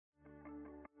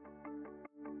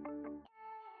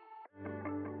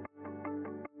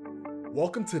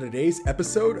Welcome to today's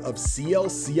episode of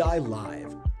CLCI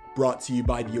Live, brought to you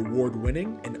by the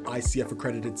award-winning and ICF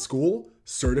accredited school,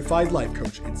 Certified Life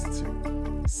Coach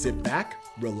Institute. Sit back,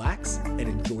 relax, and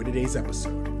enjoy today's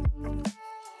episode.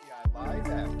 Live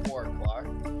at 4 o'clock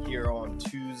here on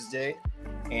Tuesday,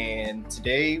 and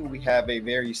today we have a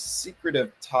very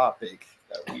secretive topic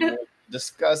that we will be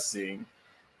discussing.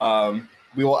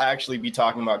 We will actually be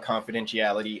talking about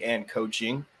confidentiality and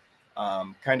coaching.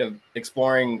 Kind of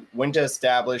exploring when to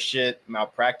establish it,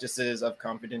 malpractices of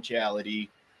confidentiality,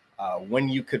 when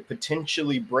you could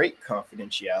potentially break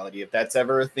confidentiality, if that's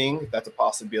ever a thing, if that's a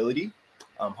possibility.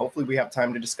 Hopefully we have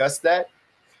time to discuss that.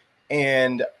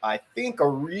 And I think a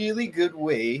really good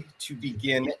way to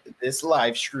begin this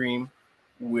live stream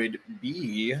would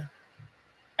be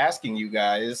asking you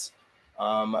guys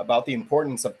about the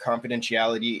importance of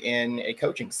confidentiality in a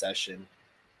coaching session.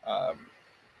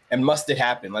 And must it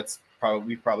happen?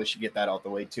 We probably should get that out the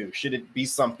way too. Should it be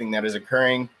something that is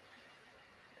occurring?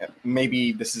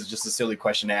 Maybe this is just a silly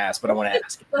question to ask, but I want to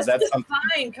ask. Let's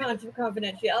define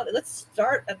confidentiality. Let's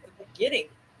start at the beginning.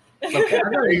 Okay, I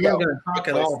know you're going to talk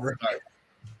it all, bro.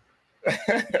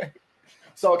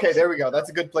 So, okay, there we go. That's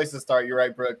a good place to start. You're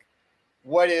right, Brooke.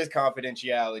 What is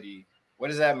confidentiality? What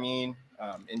does that mean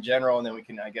in general? And then we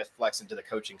can, I guess, flex into the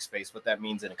coaching space, what that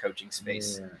means in a coaching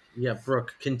space. Yeah,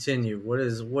 Brooke, continue. What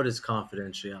is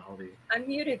confidentiality? I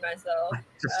muted myself.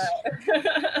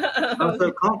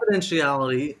 So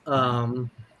confidentiality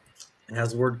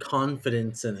has the word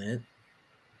confidence in it.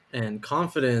 And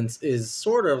confidence is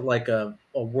sort of like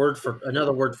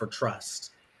another word for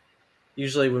trust.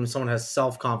 Usually when someone has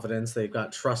self-confidence, they've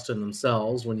got trust in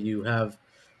themselves. When you have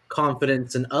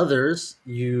confidence in others,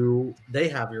 they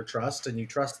have your trust and you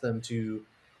trust them to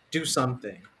do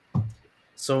something.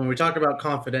 So when we talk about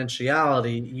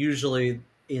confidentiality, usually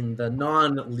in the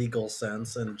non-legal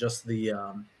sense and just the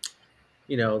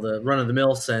the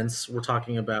run-of-the-mill sense, we're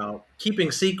talking about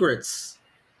keeping secrets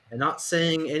and not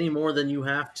saying any more than you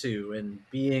have to, and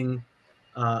being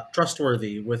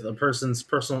trustworthy with a person's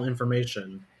personal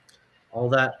information. All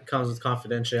that comes with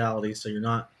confidentiality. So you're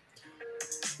not,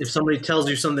 if somebody tells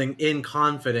you something in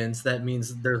confidence, that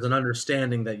means there's an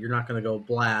understanding that you're not going to go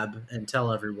blab and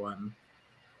tell everyone.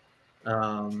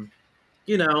 But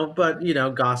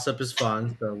gossip is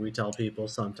fun, so we tell people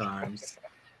sometimes.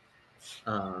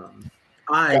 I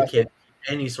can't keep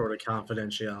any sort of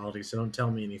confidentiality, so don't tell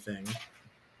me anything.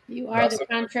 You are the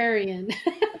contrarian.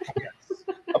 Yes.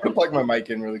 I'm going to plug my mic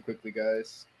in really quickly,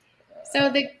 guys. So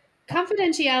the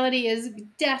confidentiality is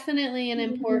definitely an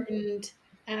important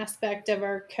aspect of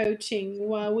our coaching.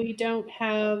 While we don't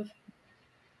have,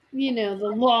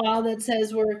 the law that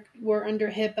says we're under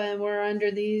HIPAA and we're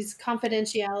under these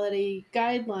confidentiality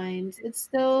guidelines, it's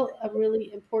still a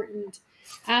really important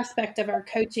aspect of our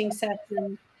coaching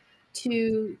session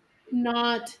to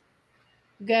not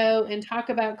go and talk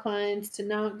about clients, to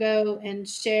not go and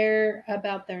share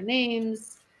about their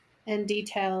names and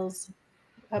details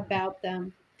about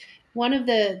them. One of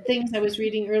the things I was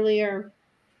reading earlier,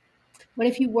 what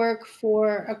if you work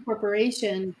for a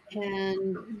corporation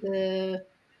and the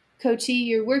coachee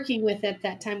you're working with at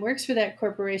that time works for that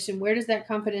corporation? Where does that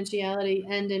confidentiality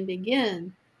end and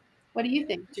begin? What do you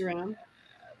think, Jerome?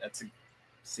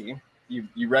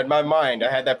 You read my mind. I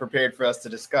had that prepared for us to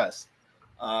discuss.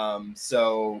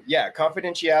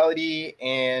 Confidentiality,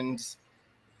 and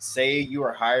say you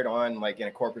are hired on in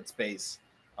a corporate space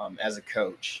as a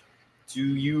coach.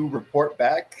 Do you report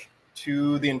back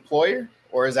to the employer,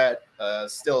 or is that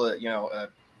still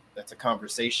that's a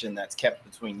conversation that's kept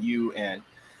between you and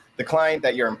the client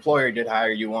that your employer did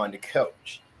hire you on to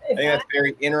coach? I think that's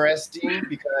very interesting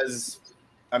because,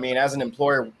 as an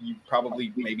employer, you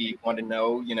probably maybe want to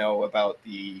know, about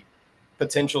the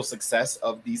potential success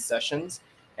of these sessions.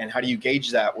 And how do you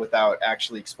gauge that without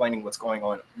actually explaining what's going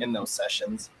on in those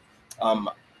sessions?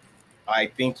 I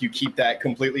think you keep that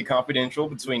completely confidential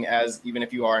even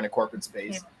if you are in a corporate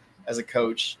space, as a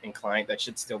coach and client, that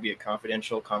should still be a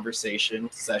confidential conversation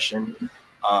session.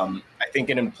 I think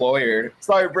an employer,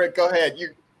 sorry, Britt, go ahead.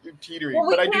 You're teetering,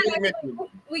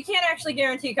 we can't actually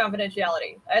guarantee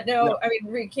confidentiality.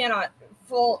 We cannot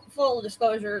full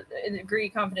disclosure and agree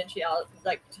confidentiality,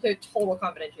 to total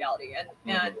confidentiality.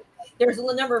 And there's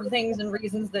a number of things and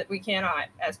reasons that we cannot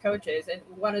as coaches. And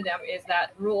one of them is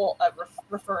that rule of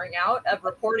referring out, of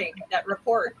reporting, that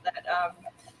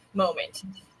moment.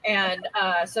 And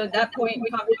so at that point,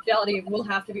 confidentiality will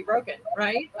have to be broken,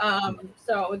 right?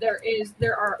 So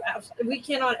we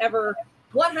cannot ever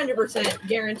 100%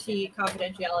 guarantee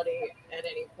confidentiality at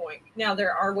any point. Now,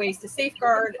 there are ways to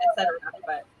safeguard, et cetera,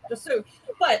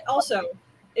 but also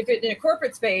if it's in a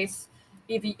corporate space,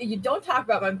 if you don't talk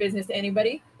about my business to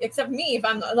anybody except me, if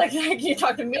I'm like you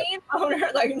talk to me, owner,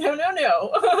 like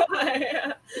no.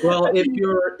 Well,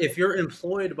 if you're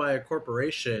employed by a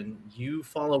corporation, you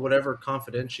follow whatever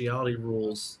confidentiality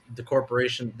rules the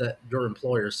corporation that your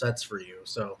employer sets for you.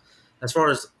 So, as far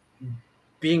as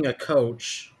being a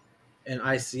coach, an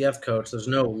ICF coach, there's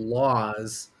no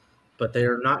laws, but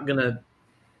they're not gonna.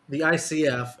 The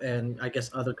ICF and I guess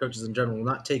other coaches in general will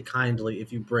not take kindly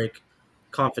if you break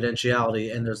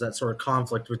confidentiality, and there's that sort of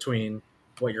conflict between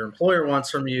what your employer wants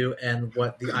from you and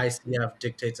what the ICF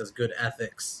dictates as good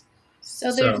ethics.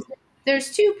 So So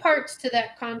there's two parts to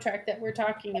that contract that we're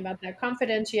talking about, that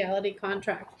confidentiality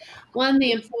contract. One,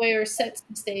 the employer sets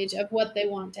the stage of what they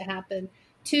want to happen.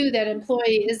 Two, that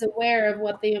employee is aware of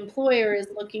what the employer is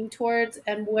looking towards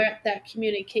and what that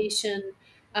communication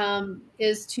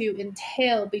is to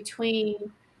entail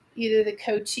between either the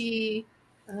coachee,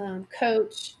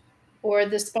 coach, or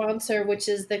the sponsor, which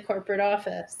is the corporate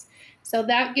office. So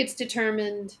that gets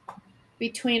determined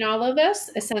between all of us,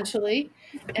 essentially.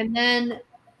 And then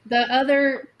the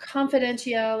other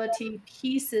confidentiality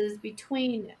pieces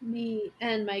between me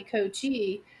and my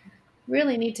coachee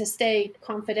really need to stay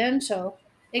confidential,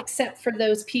 except for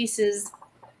those pieces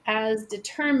as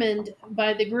determined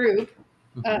by the group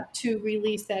to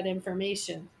release that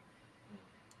information,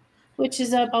 which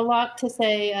is a lot to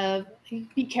say of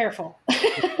be careful.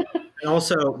 and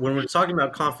also when we're talking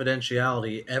about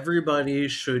confidentiality, everybody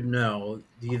should know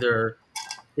either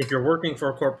if you're working for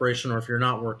a corporation or if you're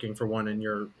not working for one and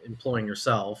you're employing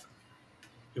yourself,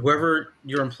 whoever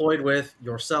you're employed with,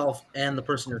 yourself and the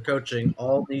person you're coaching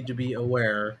all need to be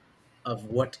aware of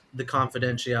what the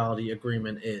confidentiality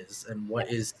agreement is and what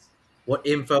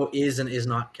info is and is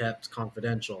not kept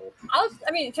confidential.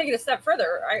 Take it a step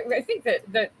further. I think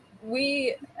that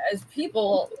we as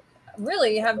people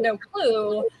really have no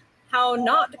clue how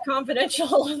not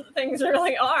confidential things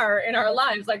really are in our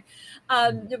lives. Like,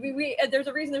 there's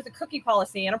a reason there's a cookie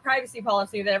policy and a privacy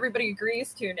policy that everybody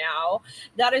agrees to now.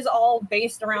 That is all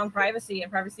based around privacy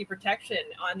and privacy protection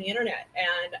on the internet.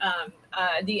 And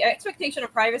the expectation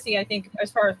of privacy, I think,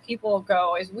 as far as people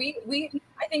go, is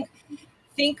I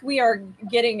think we are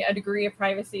getting a degree of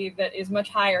privacy that is much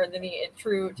higher than the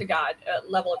true to God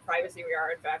level of privacy we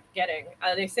are in fact getting.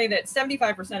 They say that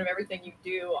 75% of everything you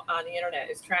do on the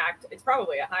internet is tracked. It's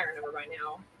probably a higher number by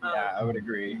now. Yeah, I would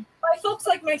agree. By folks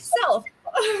like myself.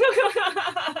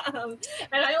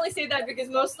 And I only say that because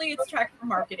mostly it's tracked for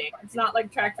marketing. It's not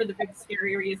like tracked for the big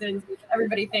scary reasons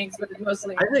everybody thinks, but it's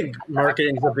mostly. I think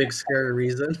marketing is a big scary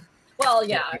reason. Well,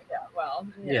 yeah.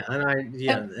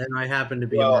 And I happen to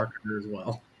be a marketer as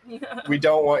well. We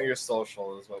don't want your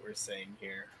social, is what we're saying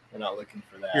here. We're not looking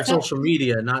for that. Your social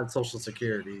media, not social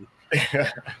security.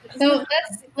 So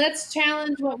let's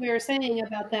challenge what we were saying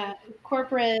about that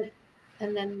corporate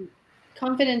and then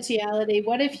confidentiality.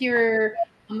 What if you're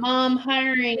a mom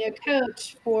hiring a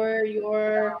coach for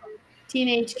your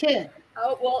teenage kid?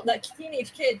 Oh, well, that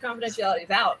teenage kid confidentiality is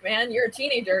out, man. You're a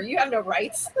teenager. You have no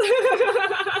rights.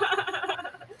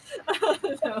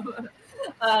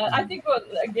 I think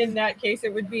in that case,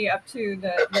 it would be up to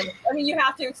you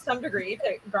have to some degree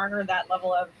to garner that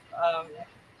level of,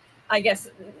 I guess,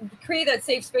 create that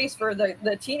safe space for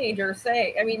the teenager,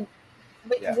 say. I mean,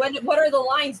 what are the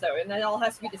lines, though? And that all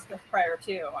has to be discussed prior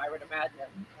to, I would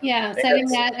imagine. Yeah, setting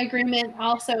that agreement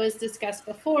also is discussed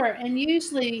before. And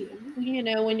usually,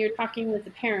 when you're talking with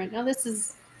the parent, now this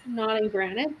is not in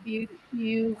granted,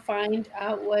 you find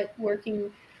out what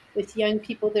working with young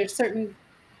people, there's certain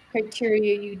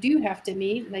criteria you do have to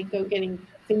meet, like getting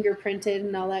fingerprinted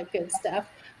and all that good stuff.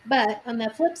 But on the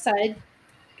flip side,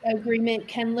 agreement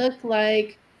can look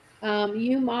like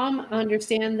you, mom,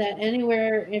 understand that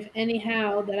anywhere, if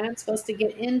anyhow, that I'm supposed to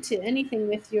get into anything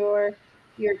with your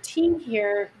teen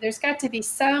here, there's got to be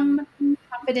some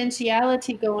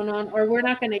confidentiality going on, or we're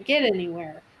not going to get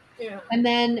anywhere. Yeah. And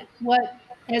then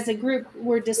as a group,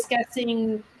 we're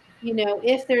discussing,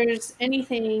 if there's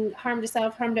anything, harm to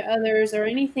self, harm to others, or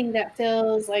anything that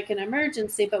feels like an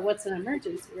emergency. But what's an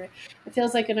emergency, right? It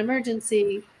feels like an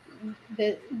emergency.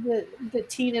 The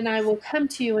teen and I will come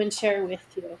to you and share with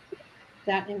you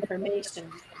that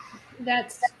information.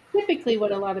 That's typically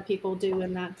what a lot of people do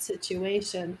in that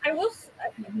situation. What was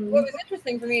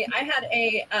interesting for me, I had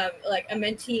a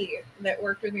mentee that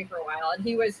worked with me for a while, and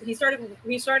he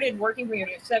started working for me when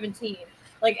he was 17.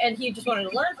 And he just wanted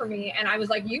to learn from me, and I was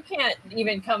like, you can't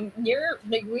even come near,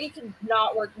 we can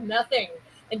not work nothing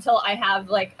until I have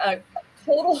a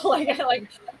total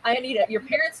I need your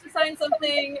parents to sign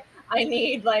something. I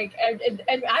need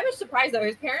and I was surprised though.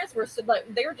 His parents were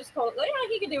they were just told,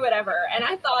 he can do whatever, and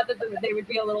I thought that they would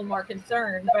be a little more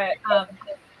concerned. But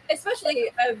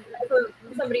especially for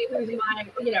somebody who's my,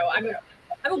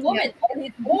 I'm a woman and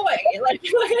he's a boy. Like,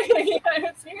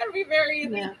 it's going to be very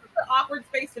awkward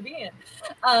space to be in.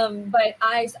 But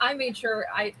I made sure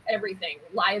everything,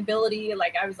 liability,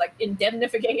 like I was like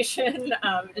indemnification,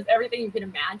 just everything you can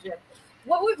imagine.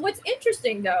 What's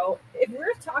interesting though, if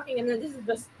we're talking, and this is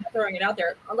just throwing it out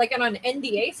there, like on an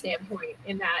NDA standpoint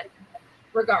in that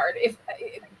regard, if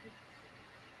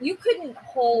you couldn't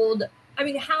hold,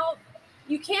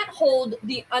 you can't hold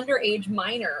the underage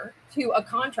minor to a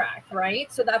contract,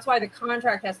 right? So that's why the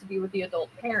contract has to be with the adult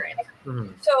parent.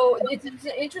 Mhm. So it's an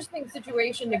interesting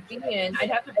situation to be in. I'd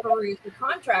have to peruse the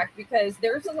contract because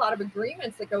there's a lot of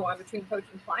agreements that go on between coach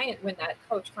and client when that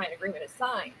coach-client agreement is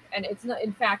signed. And it's not,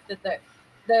 in fact, that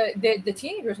the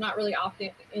teenager's not really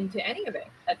opting into any of it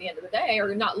at the end of the day,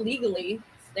 or not legally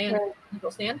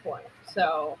legal standpoint.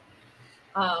 So,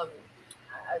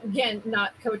 again,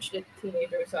 not coached a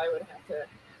teenager, so I would have to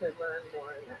learn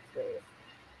more in that space.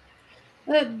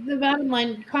 The bottom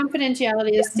line,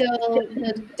 confidentiality is still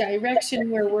the direction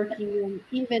we're working in,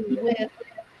 even with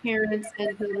parents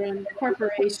and the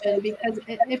corporation, because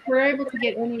if we're able to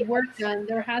get any work done,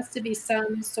 there has to be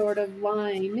some sort of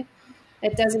line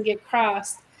that doesn't get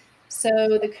crossed,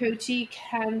 so the coachee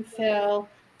can feel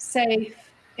safe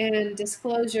and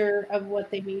disclosure of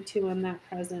what they need to in that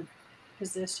present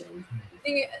position.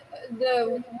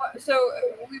 So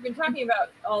we've been talking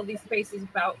about all these spaces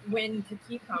about when to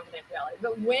keep confidentiality,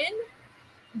 but when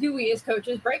do we as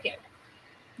coaches break it?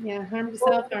 Yeah, harm to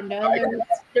self, harm to others.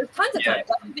 There's tons of times.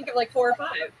 I can think of like 4 or 5.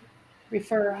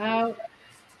 Refer out.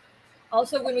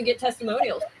 Also, when we get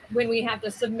testimonials, when we have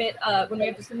to submit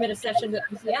a session to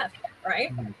ICF,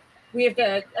 right? Mhm. We have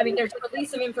to. I mean, there's at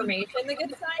least some information that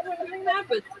gets signed when doing that,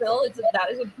 but still, that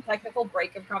is a technical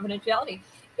break of confidentiality.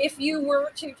 If you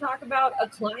were to talk about a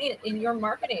client in your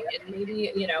marketing, and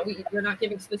maybe you're not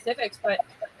giving specifics, but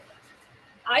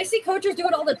I see coaches do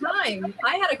it all the time.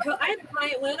 I had a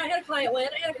client win. I had a client,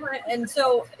 and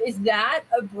so is that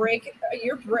a break?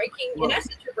 You're breaking, in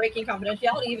essence, you're breaking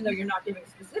confidentiality, even though you're not giving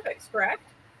specifics, correct?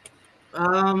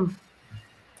 I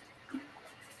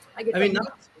mean,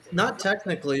 not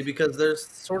technically, because there's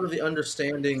sort of the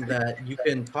understanding that you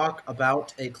can talk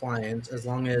about a client as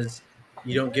long as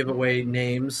you don't give away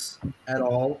names at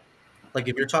all. Like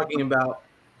if you're talking about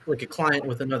like a client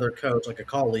with another coach, like a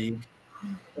colleague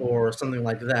or something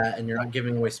like that, and you're not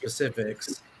giving away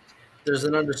specifics, there's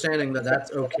an understanding that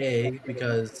that's okay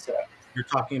because you're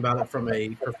talking about it from a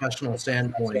professional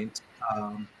standpoint.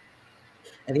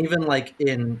 And even like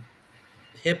in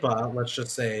HIPAA, let's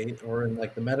just say, or in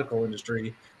like the medical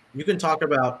industry, you can talk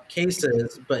about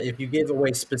cases, but if you give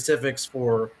away specifics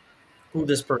for who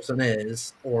this person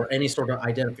is or any sort of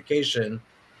identification,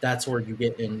 that's where you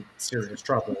get in serious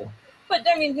trouble. But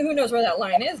I mean, who knows where that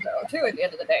line is, though? Too, at the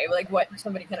end of the day, like what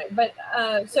somebody can. But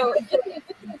so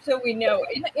we know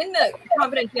in the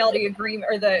confidentiality agreement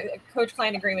or the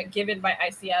coach-client agreement given by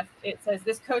ICF, it says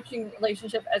this coaching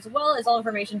relationship, as well as all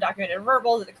information documented or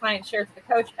verbal that the client shares with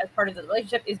the coach as part of the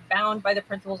relationship, is bound by the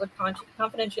principles of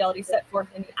confidentiality set forth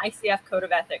in the ICF Code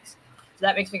of Ethics. So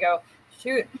that makes me go,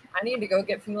 shoot, I need to go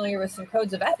get familiar with some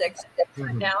codes of ethics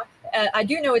now. I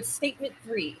do know it's statement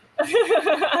 3.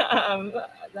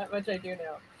 That much I do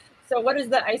know. So what does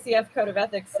the ICF Code of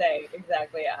Ethics say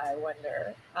exactly, I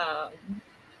wonder?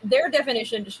 Their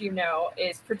definition, just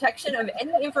is protection of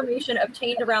any information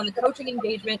obtained around the coaching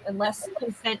engagement unless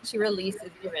consent to release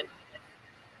is given.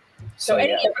 So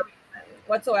any information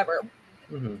whatsoever.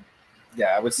 Mm-hmm.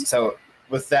 Yeah, so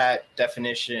with that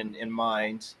definition in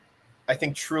mind, I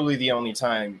think truly the only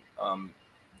time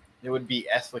it would be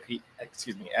ethically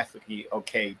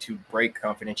okay to break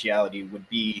confidentiality would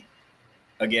be,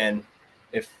 again,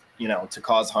 if to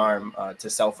cause harm to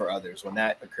self or others. When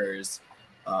that occurs,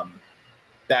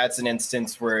 that's an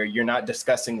instance where you're not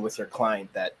discussing with your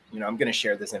client that I'm going to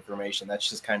share this information. That's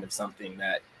just kind of something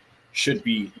that should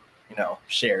be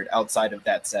shared outside of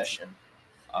that session,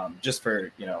 just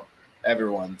for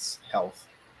everyone's health.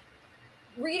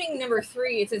 Reading number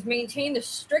 3, it says maintain the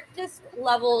strictest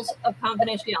levels of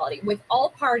confidentiality with all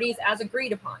parties as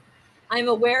agreed upon. I am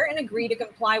aware and agree to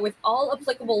comply with all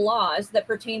applicable laws that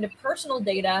pertain to personal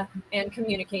data and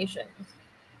communications.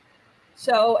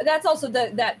 So that's also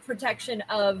that protection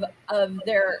of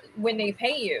their, when they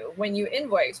pay you, when you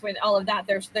invoice, when all of that,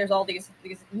 there's all these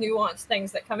nuanced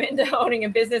things that come into owning a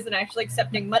business and actually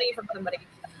accepting money from somebody.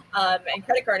 And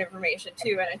credit card information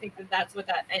too, and I think that's what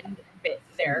that end bit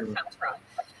there comes from.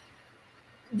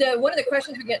 One of the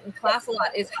questions we get in class a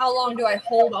lot is, how long do I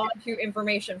hold on to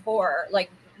information for? Like,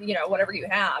 whatever you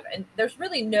have, and there's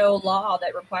really no law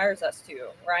that requires us to,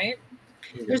 right?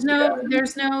 There's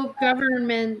no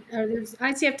government, or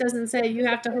ICF doesn't say you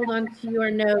have to hold on to your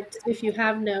notes if you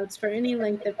have notes for any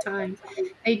length of time.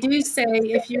 They do say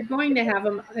if you're going to have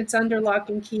them, it's under lock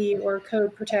and key or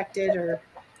code protected, or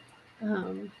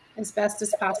as best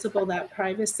as possible, that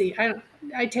privacy.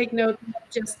 I take note,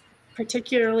 just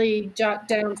particularly jot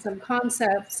down some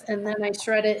concepts, and then I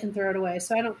shred it and throw it away.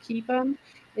 So I don't keep them.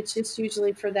 It's just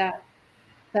usually for that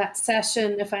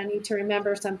session if I need to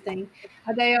remember something.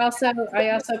 I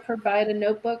also provide a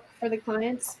notebook for the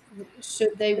clients.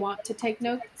 Should they want to take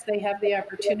notes, they have the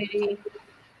opportunity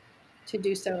to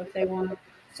do so if they want.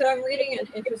 So I'm reading an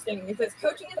interesting, it says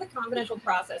coaching is a confidential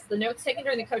process. The notes taken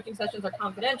during the coaching sessions are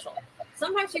confidential.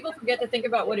 Sometimes people forget to think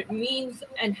about what it means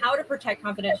and how to protect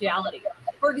confidentiality.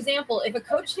 For example, if a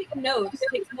coach takes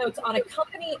notes on a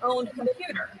company-owned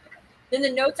computer, then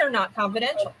the notes are not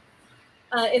confidential.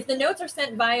 If the notes are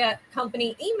sent via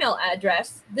company email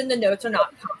address, then the notes are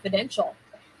not confidential.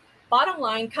 Bottom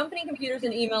line, company computers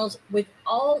and emails with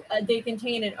all they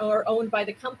contain and are owned by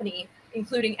the company,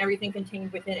 including everything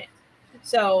contained within it.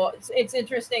 So it's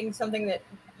interesting, something that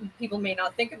people may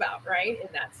not think about, right, in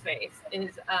that space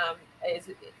is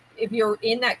if you're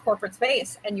in that corporate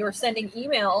space and you're sending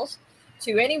emails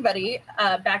to anybody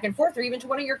back and forth, or even to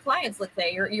one of your clients, let's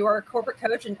say you are a corporate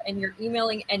coach and you're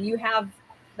emailing and you have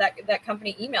that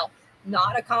company email,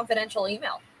 not a confidential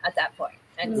email at that point.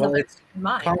 And well, it's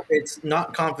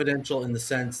not confidential in the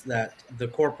sense that the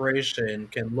corporation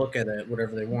can look at it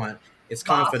whatever they want. It's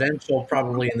confidential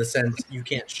probably in the sense you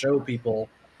can't show people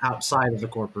outside of the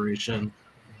corporation.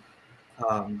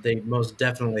 They most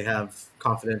definitely have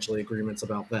confidentiality agreements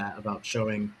about that, about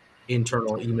showing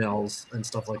internal emails and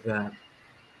stuff like that.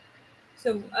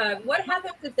 So what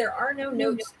happens if there are no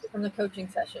notes from the coaching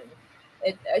session?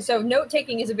 So note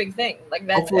taking is a big thing. Like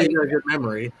that. Hopefully you have a good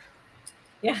memory.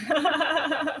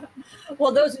 Yeah.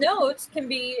 Well, those notes can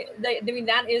be,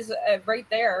 that is right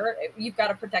there. You've got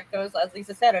to protect those, as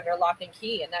Lisa said, under lock and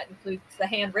key, and that includes the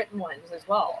handwritten ones as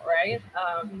well, right?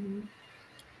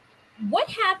 What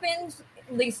happens,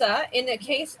 Lisa, in the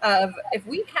case of if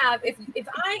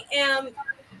I am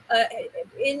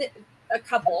in a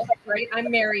couple, right? I'm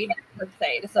married, let's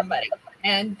say, to somebody,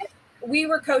 and we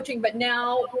were coaching, but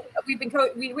now we've been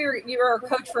you were a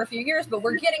coach for a few years, but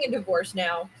we're getting a divorce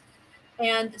now.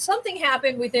 And something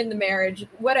happened within the marriage,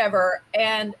 whatever.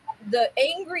 And the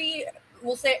angry,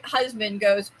 we'll say, husband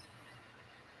goes,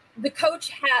 the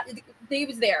coach he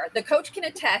was there. The coach can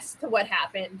attest to what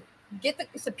happened.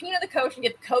 Subpoena the coach and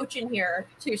get the coach in here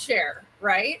to share,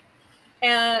 right?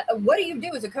 And what do you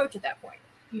do as a coach at that point?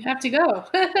 You have to go.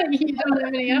 You don't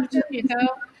have any option.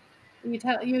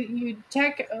 You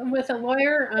check with a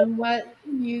lawyer on what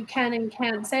you can and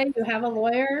can't say. You have a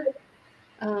lawyer.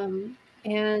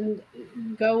 And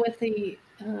go with the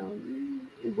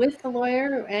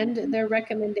lawyer and their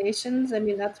recommendations. I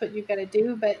mean, that's what you've got to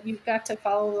do, but you've got to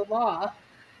follow the law.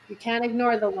 You can't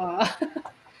ignore the law.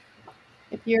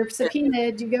 If you're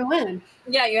subpoenaed, you go in.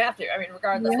 Yeah, you have to. I mean,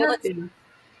 regardless.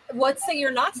 Let's say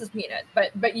you're not subpoenaed,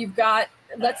 but you've got,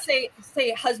 let's say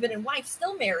husband and wife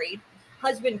still married.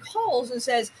 Husband calls and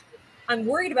says, I'm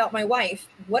worried about my wife.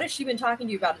 What has she been talking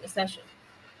to you about in the session?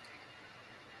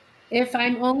 If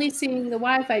I'm only seeing the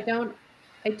wife, I don't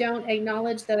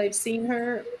acknowledge that I've seen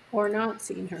her or not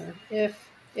seen her. If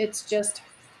it's just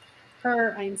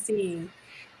her I'm seeing.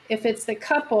 If it's the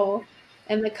couple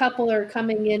and the couple are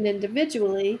coming in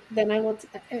individually, then I will.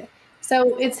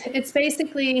 So it's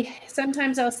basically,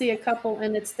 sometimes I'll see a couple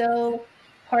and it's still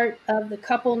part of the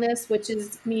coupleness, which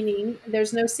is meaning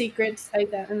there's no secrets like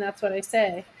that, and that's what I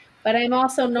say. But I'm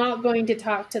also not going to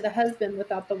talk to the husband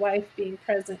without the wife being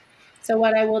present. So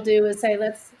what I will do is say,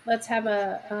 let's have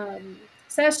a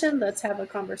session, let's have a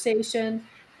conversation,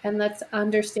 and let's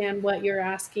understand what you're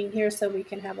asking here so we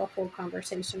can have a full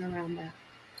conversation around that.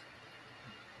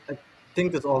 I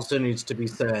think this also needs to be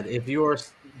said. If you're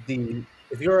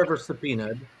ever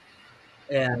subpoenaed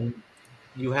and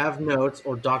you have notes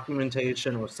or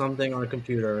documentation or something on a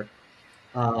computer,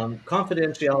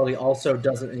 confidentiality also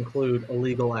doesn't include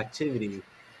illegal activity.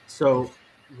 So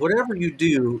whatever you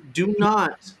do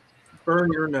not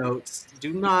burn your notes,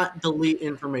 do not delete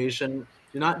information,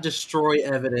 do not destroy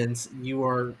evidence. You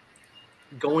are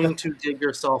going to dig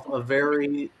yourself a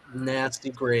very nasty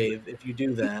grave if you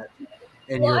do that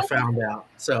and you're found out.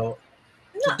 So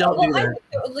don't do that.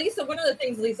 Lisa, one of the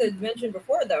things Lisa had mentioned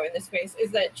before, though, in this space, is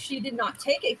that she did not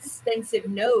take extensive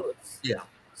notes. Yeah.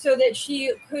 So that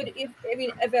she could, if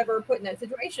ever put in that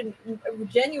situation,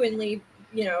 genuinely,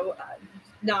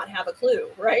 not have a clue,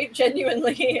 right?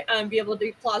 Genuinely be able to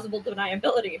do plausible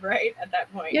deniability, right? At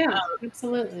that point. Yeah,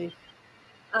 absolutely.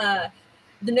 The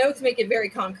notes make it very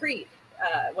concrete.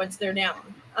 once they're down.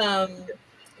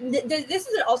 This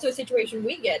is also a situation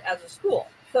we get as a school.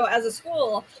 So as a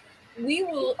school, we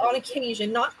will on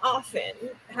occasion, not often,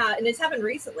 and it's happened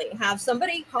recently, have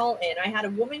somebody call in. I had a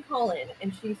woman call in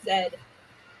and she said,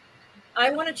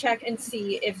 I want to check and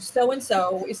see if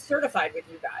so-and-so is certified with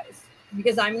you guys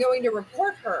because I'm going to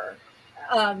report her.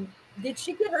 Did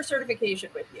she get her certification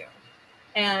with you?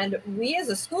 And we as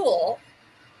a school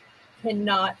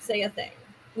cannot say a thing.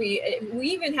 We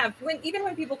even have even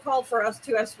when people call for us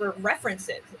for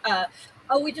references.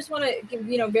 We just want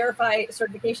to verify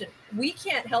certification. We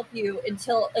can't help you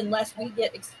unless we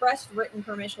get express written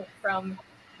permission from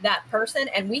that person,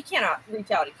 and we cannot reach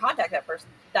out and contact that person.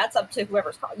 That's up to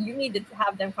whoever's calling. You need to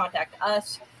have them contact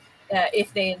us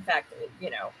if they in fact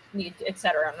need,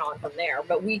 etc. and on from there.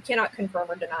 But we cannot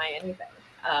confirm or deny anything.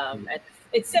 And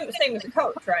it's same with the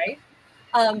coach, right?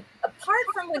 Apart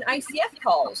from when ICF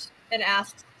calls and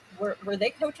asks, were they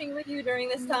coaching with you during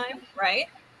this time, right?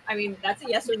 I mean, that's a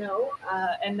yes or no,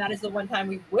 and that is the one time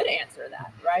we would answer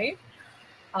that, right?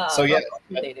 So yeah,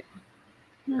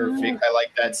 perfect. I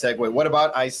like that segue. What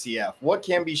about ICF? What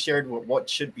can be shared? What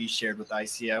should be shared with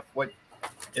ICF? What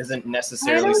isn't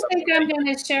necessarily? I don't think I'm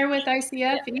going to share with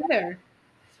ICF either.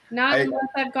 Not unless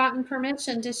I've gotten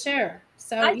permission to share.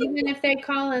 So even if they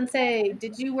call and say,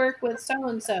 "Did you work with so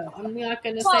and so?" I'm not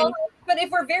going to say. But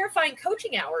if we're verifying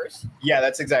coaching hours, yeah,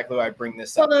 that's exactly why I bring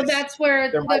this up. Well, that's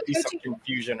where there might be some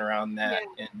confusion around that.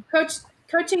 Yeah.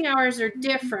 Coaching hours are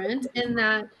different in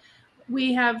that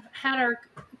we have had our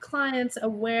clients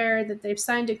aware that they've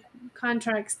signed a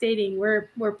contract stating we're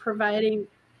providing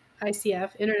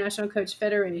ICF, International Coach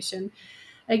Federation,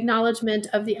 acknowledgement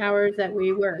of the hours that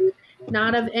we work,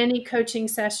 not of any coaching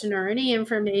session or any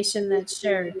information that's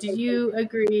shared. Do you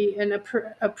agree and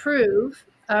approve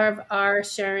of our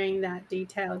sharing that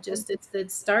detail? Just it's the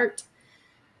start,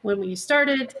 when we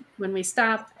started, when we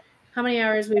stopped, how many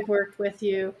hours we've worked with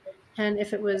you, and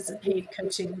if it was a paid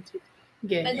coaching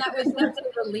gig. And that's a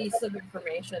release of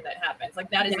information that happens.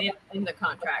 Like that is in the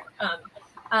contract.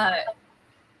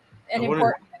 An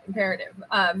important imperative.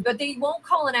 But they won't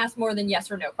call and ask more than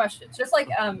yes or no questions. Just like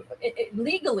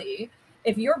legally,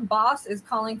 if your boss is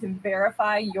calling to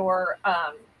verify your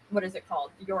what is it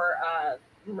called? Your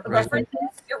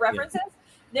references,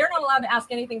 they're not allowed to ask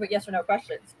anything but yes or no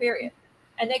questions, period.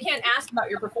 And they can't ask about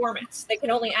your performance. They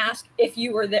can only ask if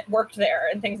you worked there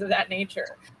and things of that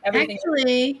nature.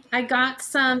 Actually, I got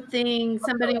something.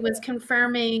 Somebody was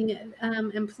confirming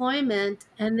employment,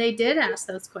 and they did ask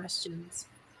those questions.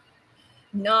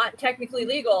 Not technically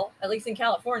legal, at least in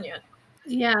California.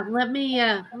 Yeah, let me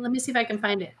see if I can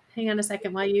find it. Hang on a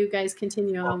second while you guys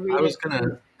continue. I'll read it. I was going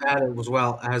to add it as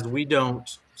well, as we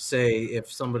don't say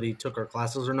if somebody took our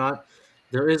classes or not.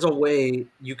 There is a way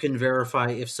you can verify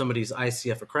if somebody's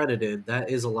ICF accredited. That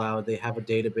is allowed. They have a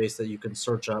database that you can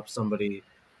search up somebody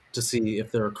to see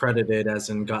if they're accredited, as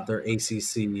in got their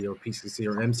ACC or PCC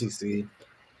or MCC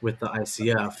with the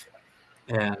ICF.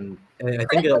 And I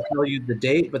think it'll tell you the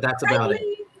date, but that's about it.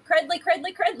 Credly.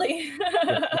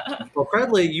 Well,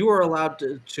 Credly, you are allowed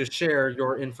to share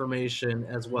your information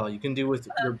as well. You can do with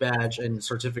your badge and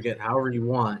certificate however you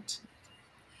want.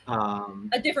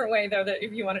 A different way, though, that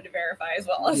if you wanted to verify as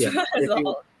well.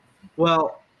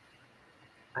 Well,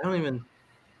 I don't even.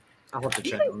 I'll have to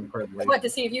check on Credly. What, to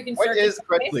see if you can. What is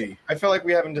Credly? I feel like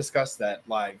we haven't discussed that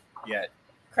live yet.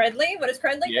 Credly? What is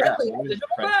Credly? Yeah, Credly, digital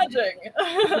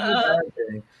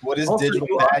badging. What is also,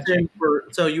 digital badging?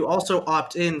 So you also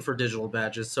opt in for digital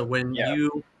badges. So when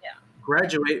you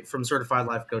graduate from Certified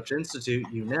Life Coach Institute,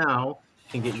 you now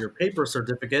can get your paper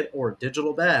certificate or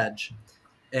digital badge.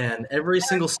 And every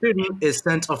single student is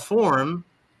sent a form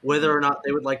whether or not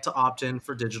they would like to opt in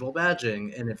for digital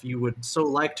badging. And if you would so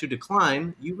like to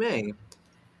decline, you may.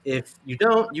 If you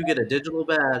don't, you get a digital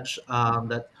badge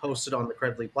that's hosted on the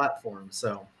Credly platform.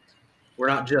 So we're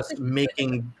not just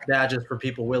making badges for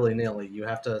people willy-nilly. You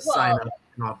have to sign up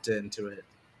and opt into it.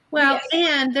 Well,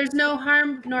 and there's no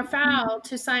harm nor foul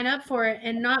to sign up for it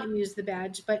and not use the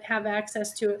badge, but have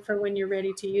access to it for when you're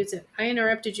ready to use it. I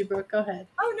interrupted you, Brooke. Go ahead.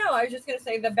 Oh, no, I was just going to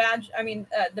say the badge. I mean,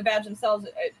 the badge themselves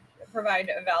provide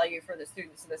a value for the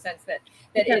students in the sense that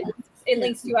it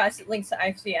links to us, it links to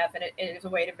ICF, and it is a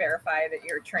way to verify that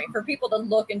you're trained, for people to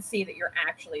look and see that you're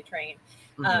actually trained,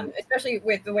 especially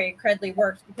with the way Credly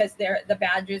works, because the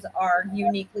badges are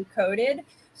uniquely coded.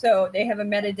 So they have a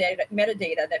metadata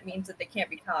that means that they can't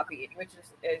be copied, which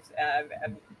is a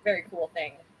very cool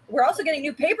thing. We're also getting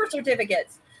new paper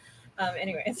certificates.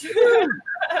 Anyways.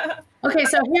 Okay,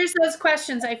 so here's those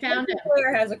questions. I found it.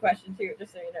 Claire has a question too,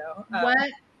 just so you know.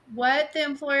 what the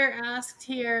employer asked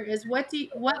here is what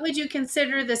would you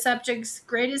consider the subject's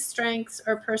greatest strengths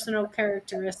or personal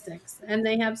characteristics? And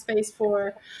they have space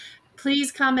for,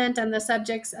 please comment on the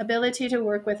subject's ability to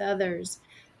work with others.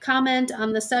 Comment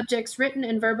on the subject's written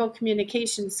and verbal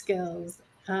communication skills.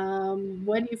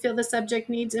 What do you feel the subject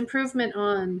needs improvement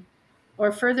on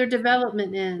or further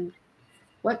development in?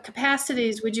 What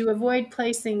capacities would you avoid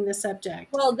placing the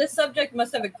subject? Well, this subject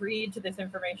must have agreed to this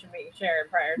information being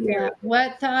shared prior to. Yeah.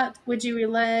 What thought would you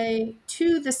relay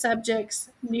to the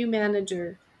subject's new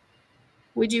manager?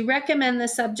 Would you recommend the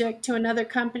subject to another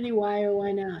company? Why or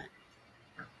why not?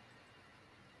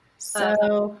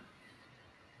 So,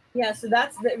 yeah, so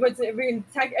that's what's. I mean,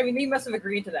 he must have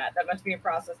agreed to that. That must be a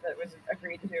process that was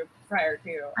agreed to prior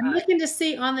to. I'm looking to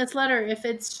see on this letter if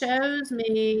it shows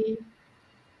me.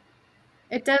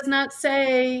 It does not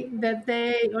say that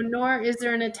they, or nor is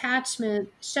there an attachment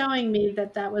showing me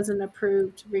that that was an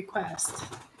approved request.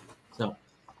 So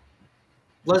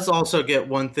let's also get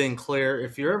one thing clear.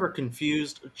 If you're ever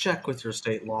confused, check with your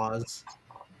state laws.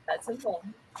 That's simple.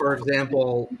 For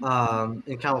example,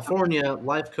 in California,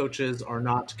 life coaches are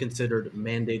not considered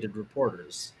mandated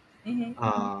reporters.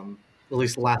 Mm-hmm. At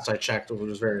least the last I checked, which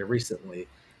was very recently.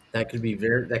 That could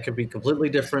be completely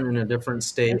different in a different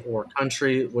state or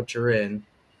country, what you're in.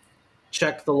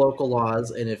 Check the local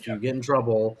laws, and if you get in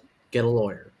trouble, get a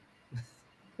lawyer.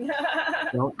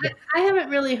 I haven't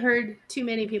really heard too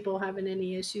many people having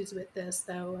any issues with this,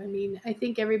 though. I mean, I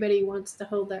think everybody wants to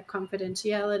hold that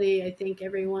confidentiality. I think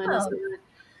everyone is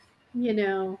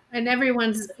not, and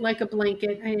everyone's like a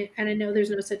blanket. And I know there's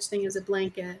no such thing as a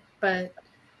blanket, but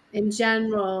in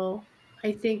general,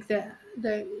 I think that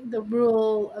the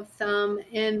rule of thumb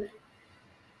in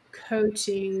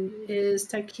coaching is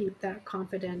to keep that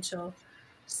confidential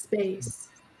space.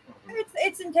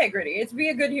 It's integrity. It's be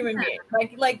a good human being.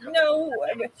 Like no.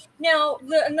 Now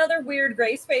another weird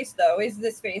gray space though is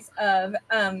the space of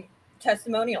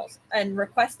testimonials and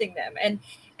requesting them, and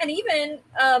even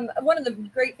one of the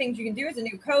great things you can do as a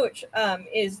new coach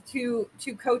is to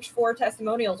coach for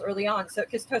testimonials early on. So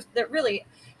because that really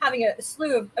having a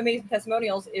slew of amazing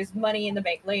testimonials is money in the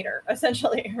bank later,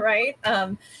 essentially, right?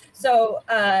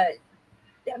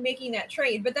 Making that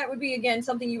trade, but that would be again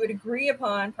something you would agree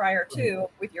upon prior to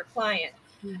with your client.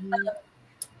 Mm-hmm.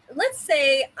 Let's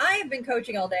say I have been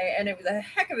coaching all day and it was a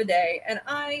heck of a day, and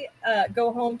I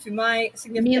go home to my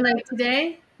significant. You mean like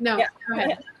today? No. Yeah. Go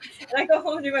ahead. And I go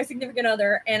home to my significant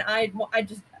other, and I want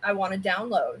to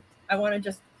download. I want to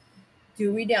just,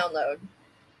 do we download?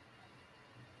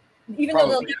 Even though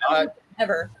they'll never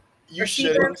ever. You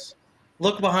shouldn't.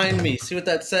 Look behind me. See what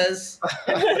that says?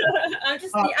 I'm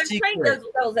playing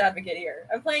devil's advocate here.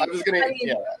 I'm playing.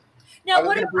 Now,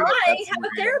 what if I have a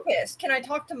therapist? Can I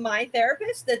talk to my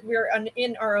therapist that we're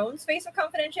in our own space of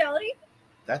confidentiality?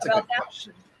 That's a good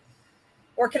question.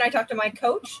 Or can I talk to my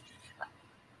coach?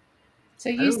 So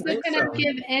you still cannot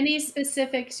give any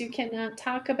specifics. You cannot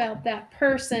talk about that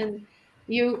person.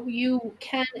 You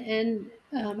can and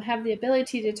have the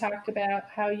ability to talk about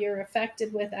how you're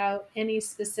affected without any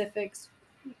specifics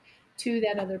to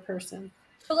that other person.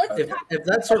 So let's if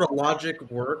that sort of logic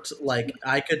worked, like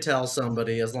I could tell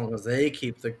somebody as long as they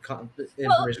keep the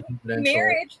information confidential.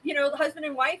 Marriage, husband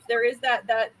and wife, there is that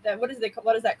what is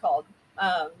that called?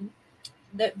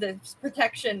 The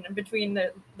protection between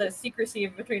the secrecy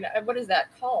between, what is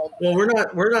that called? Well,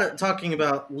 we're not talking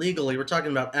about legally. We're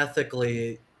talking about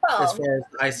ethically. As far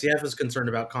as ICF is concerned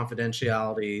about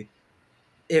confidentiality,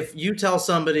 if you tell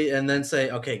somebody and then say,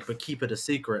 okay, but keep it a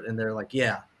secret, and they're like,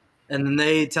 yeah, and then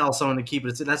they tell someone to keep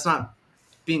it, that's not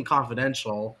being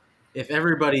confidential. If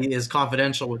everybody is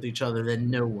confidential with each other,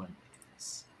 then no one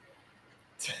is.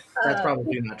 That's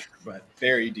probably not true, but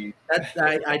very deep.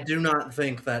 I do not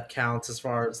think that counts as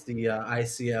far as the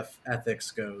ICF ethics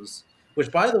goes.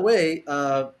 Which, by the way,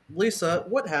 Lisa,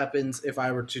 what happens if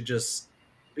I were to just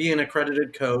be an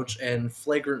accredited coach and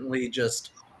flagrantly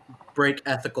just break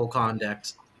ethical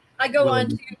conduct? I go on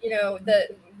to, the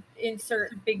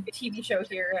insert big TV show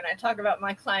here, and I talk about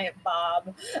my client,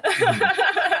 Bob.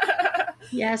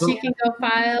 Yes, you can go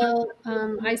file.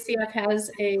 ICF has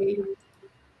a,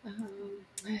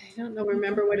 I don't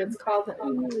remember what it's called,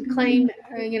 claim.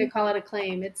 I'm going to call it a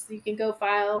claim. You can go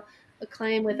file a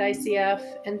claim with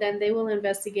ICF, and then they will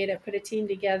investigate it, put a team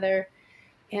together,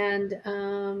 and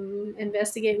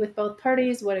investigate with both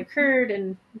parties what occurred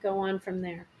and go on from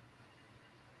there.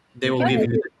 They will give you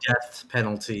the death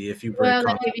penalty if you break.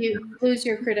 Well, if you lose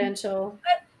your credential.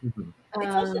 It's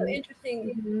also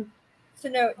interesting. to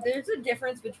note there's a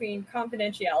difference between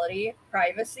confidentiality,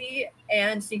 privacy,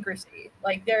 and secrecy.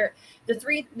 Like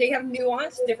they have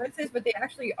nuanced differences, but they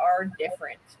actually are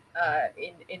different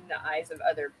in the eyes of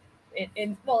other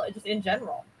well, just in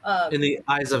general. In the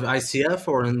eyes of ICF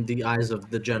or in the eyes of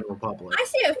the general public?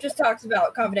 ICF just talks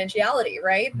about confidentiality,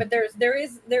 right? But there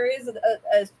is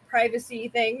a privacy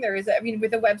thing. With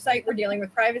a website, we're dealing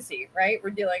with privacy, right?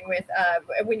 We're dealing with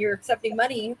when you're accepting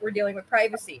money, we're dealing with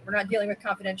privacy. We're not dealing with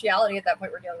confidentiality at that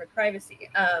point. We're dealing with privacy.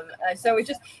 So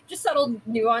it's just subtle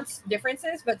nuance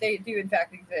differences, but they do in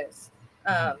fact exist.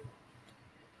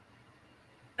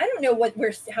 I don't know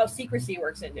how secrecy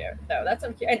works into though. That's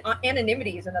and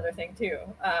anonymity is another thing too.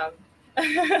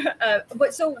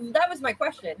 But so that was my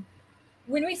question.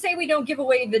 When we say we don't give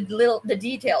away the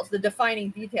details, the defining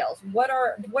details, what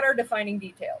are defining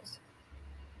details?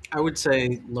 I would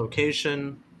say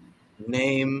location,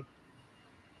 name,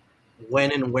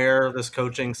 when and where this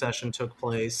coaching session took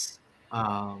place,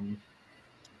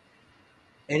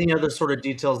 any other sort of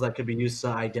details that could be used to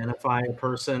identify a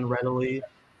person readily.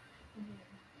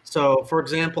 So, for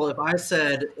example, if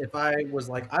I was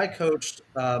like, I coached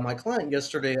my client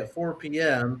yesterday at 4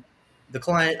 p.m., the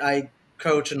client I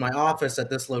coach in my office at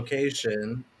this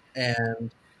location,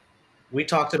 and we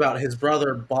talked about his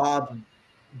brother, Bob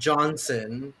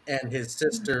Johnson, and his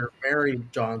sister, Mary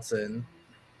Johnson.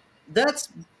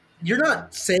 You're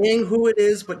not saying who it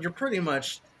is, but you're pretty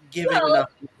much giving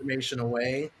enough information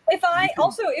away. If I'm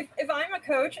a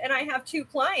coach and I have 2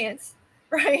 clients,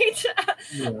 right?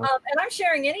 Yeah. And I'm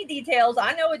sharing any details,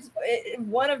 I know it's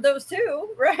one of those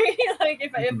 2, right? Like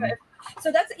if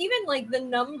so that's even like the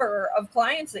number of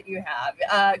clients that you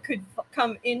have could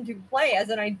come into play as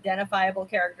an identifiable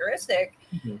characteristic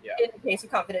in the case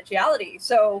of confidentiality.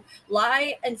 So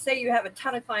lie and say you have a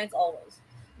ton of clients always.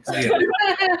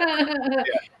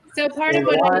 So part of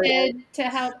what I did to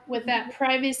help with that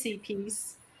privacy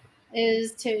piece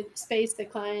is to space the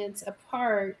clients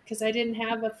apart, because I didn't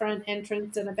have a front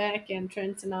entrance and a back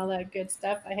entrance and all that good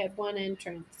stuff. I had one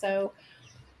entrance. So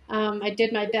I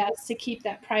did my best to keep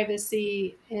that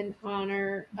privacy in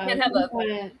honor of and have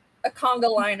a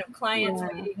conga line of clients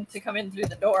waiting to come in through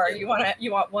the door. You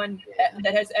want one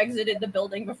that has exited the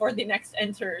building before the next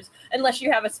enters, unless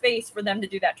you have a space for them to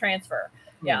do that transfer.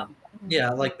 Yeah. Yeah,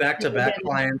 like back-to-back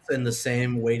clients in the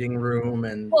same waiting room.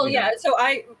 And so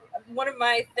one of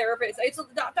my therapists,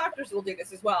 doctors will do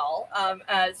this as well.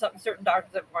 Certain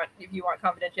doctors if you want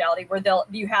confidentiality, where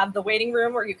you have the waiting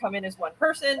room where you come in as one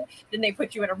person, then they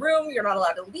put you in a room. You're not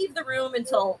allowed to leave the room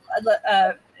until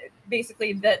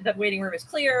basically the waiting room is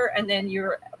clear, and then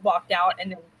you're walked out,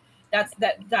 and then that's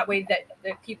that way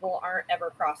that people aren't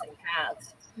ever crossing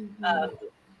paths. Mm-hmm.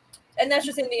 And that's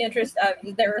just in the interest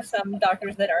of, there are some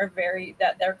doctors that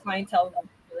their clientele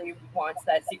really wants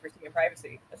that secrecy and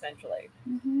privacy, essentially.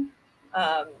 Mm-hmm.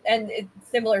 And it's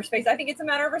similar space. I think it's a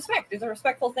matter of respect. It's a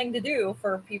respectful thing to do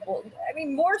for people. I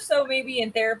mean, more so maybe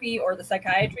in therapy or the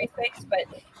psychiatry space, but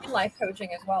in life coaching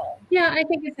as well. Yeah, I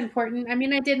think it's important. I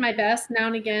mean, I did my best. Now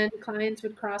and again, clients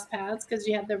would cross paths because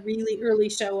you have the really early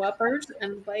show uppers,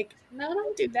 and like, no,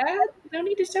 don't do that. You don't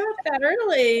need to show up that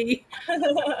early.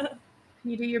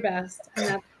 You do your best, and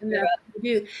that's what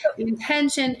you do. The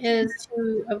intention is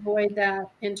to avoid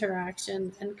that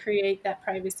interaction and create that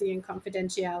privacy and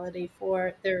confidentiality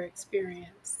for their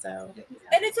experience. So,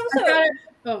 and it's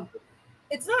also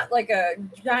it's not like a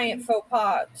giant faux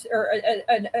pas or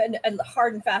a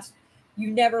hard and fast. You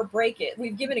never break it.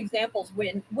 We've given examples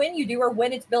when you do or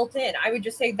when it's built in. I would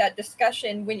just say that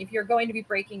discussion, if you're going to be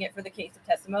breaking it for the case of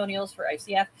testimonials for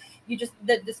ICF,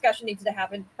 the discussion needs to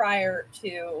happen prior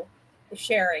to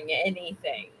sharing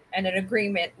anything, and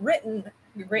written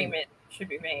agreement should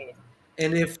be made.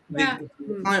 And if the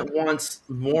client wants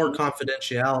more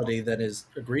confidentiality than is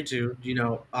agreed to,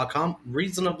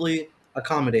 reasonably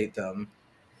accommodate them.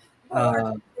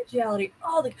 More confidentiality.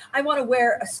 I want to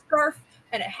wear a scarf,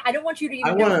 and I don't want you to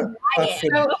even know a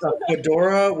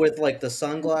fedora with like the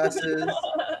sunglasses.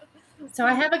 So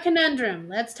I have a conundrum.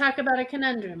 Let's talk about a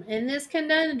conundrum. In this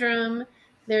conundrum,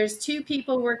 there's 2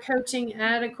 people we're coaching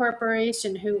at a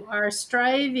corporation who are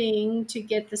striving to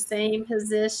get the same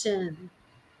position.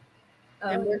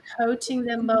 And we're coaching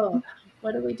them both.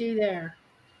 What do we do there?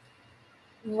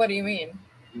 What do you mean?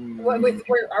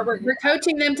 We're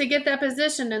coaching them to get that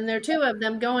position, and there are 2 of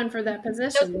them going for that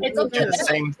position. It's the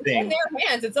same thing. In their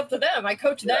hands. It's up to them. I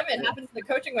coach them. It happens in the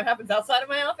coaching. What happens outside of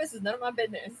my office is none of my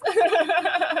business.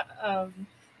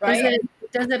 Right?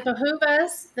 Does it behoove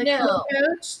us, the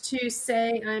coach, to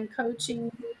say I'm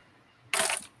coaching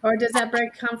Or does that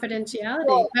break confidentiality?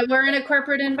 Well- But we're in a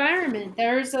corporate environment.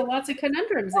 There's lots of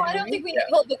conundrums Well, there. I don't right? think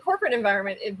well, the corporate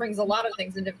environment, it brings a lot of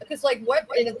things into, because like what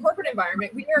in a corporate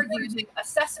environment, we are using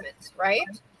assessments, right?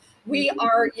 We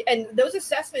are, and those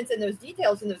assessments and those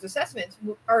details in those assessments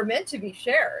are meant to be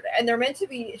shared, and they're meant to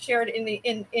be shared in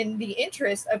the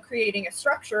interest of creating a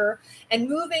structure and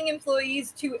moving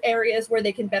employees to areas where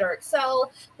they can better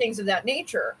excel, things of that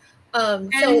nature.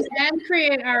 And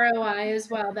create ROI as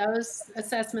well. Those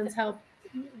assessments help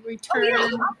return. Oh, yeah.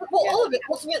 Well, all of it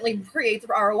ultimately creates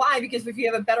ROI, because if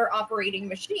you have a better operating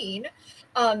machine,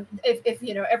 if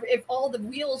you know, if all the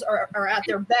wheels are at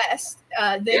their best,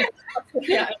 then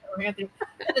yeah, Anthony.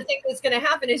 The thing that's going to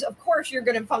happen is, of course, you're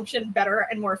going to function better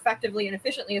and more effectively and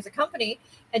efficiently as a company,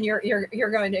 and you're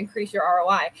going to increase your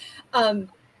ROI.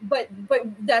 But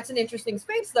that's an interesting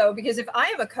space, though, because if I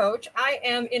am a coach, I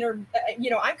am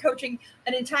I'm coaching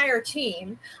an entire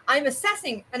team. I'm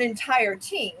assessing an entire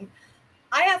team.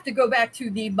 I have to go back to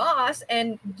the boss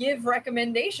and give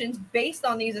recommendations based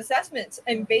on these assessments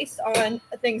and based on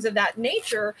things of that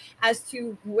nature as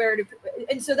to where to.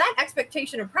 And so that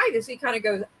expectation of privacy kind of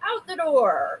goes out the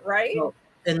door, right? Well,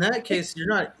 in that case, you're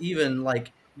not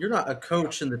a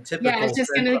coach in the typical. Yeah, I was just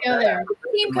going sense to go of there.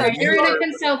 Team Like, coaching. You're in a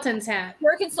consultant's hat.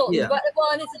 You're a consultant, Yeah. but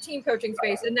and it's a team coaching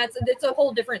space, and it's a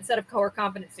whole different set of core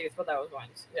competencies for those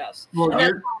ones. Yes. Well,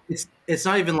 it's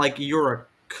not even like you're a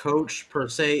coach per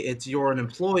se. You're an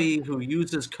employee who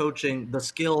uses the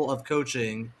skill of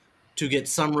coaching, to get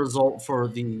some result for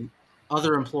the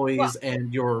other employees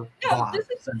and your boss.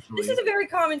 This is a very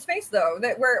common space, though,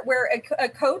 that where a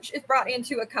coach is brought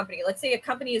into a company. Let's say a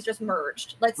company is just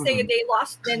merged. Let's say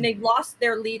they've lost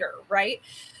their leader, right?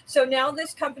 So now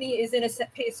this company is in a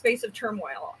space of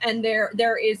turmoil, and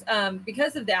there is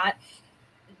because of that,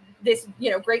 this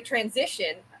great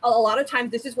transition. A lot of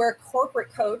times this is where a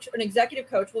corporate coach, an executive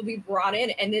coach, will be brought in,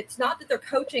 and it's not that they're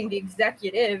coaching the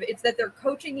executive, it's that they're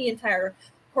coaching the entire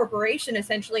corporation,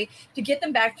 essentially, to get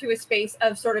them back to a space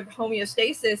of sort of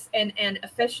homeostasis and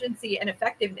efficiency and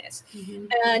effectiveness. Mm-hmm.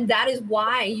 And that is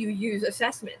why you use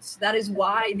assessments. That is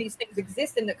why these things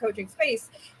exist in the coaching space,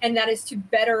 and that is to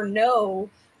better know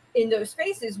in those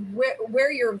spaces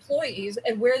where your employees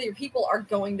and where your people are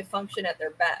going to function at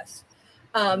their best.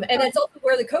 And that's also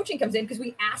where the coaching comes in, because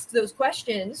we ask those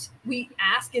questions. We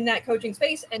ask in that coaching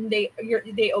space, and they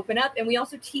open up. And we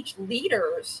also teach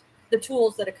leaders the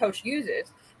tools that a coach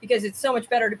uses, because it's so much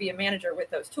better to be a manager with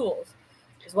those tools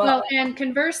as well. Well, and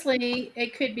conversely,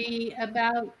 it could be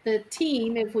about the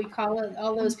team, if we call it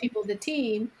all those people the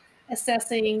team,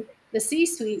 assessing the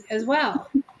C-suite as well.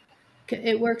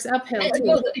 It works uphill. It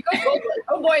goes both ways.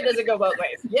 Oh boy, does it go both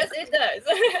ways. Yes, it does.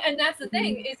 And that's the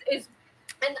thing is.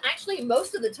 And actually,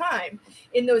 most of the time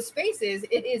in those spaces,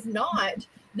 it is not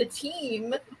the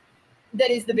team that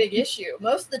is the big issue.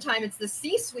 Most of the time, it's the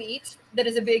C-suite that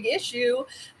is a big issue,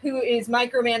 who is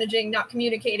micromanaging, not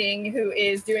communicating, who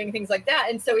is doing things like that.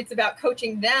 And so it's about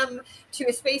coaching them to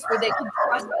a space where they can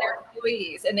trust their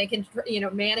employees, and they can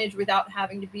manage without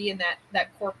having to be in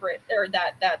that corporate, or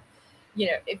that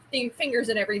fingers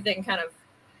and everything kind of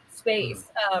space.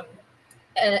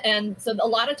 And so a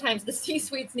lot of times the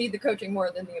C-suites need the coaching more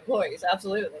than the employees.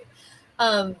 Absolutely.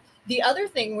 The other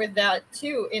thing with that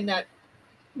too, in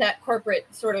that corporate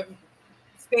sort of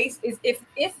space, is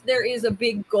if there is a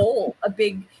big goal, a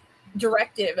big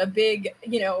directive, a big,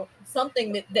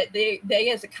 something that they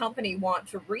as a company want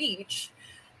to reach,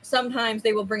 sometimes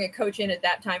they will bring a coach in at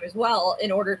that time as well,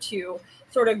 in order to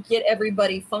sort of get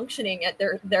everybody functioning at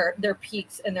their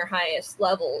peaks and their highest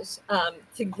levels,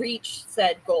 to reach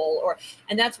said goal.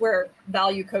 And that's where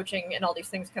value coaching and all these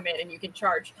things come in, and you can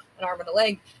charge an arm and a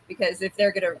leg, because if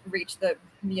they're going to reach the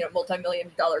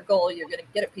multi-million-dollar goal, you're going to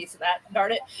get a piece of that,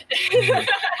 darn it.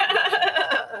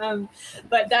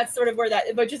 But that's sort of where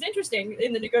that, which is interesting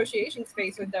in the negotiation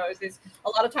space with those, is a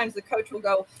lot of times the coach will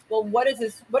go, well, what is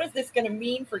this going to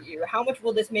mean for you? How much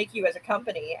will this make you as a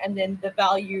company? And then the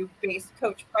value-based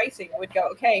coach pricing would go,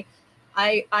 okay,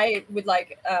 I would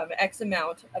like X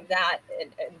amount of that,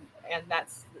 and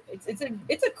that's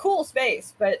it's a cool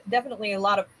space, but definitely a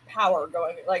lot of power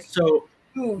going, like, so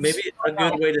maybe a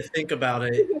good way to think about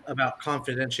it, about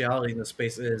confidentiality in the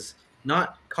space, is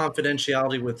not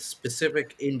confidentiality with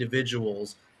specific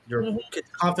individuals. Your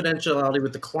confidentiality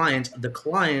with the client. The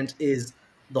client is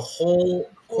the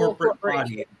whole corporate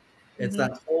body. It's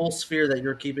that whole sphere that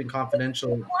you're keeping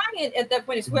confidential. The client at that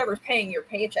point is whoever's paying your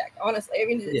paycheck. Honestly, I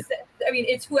mean,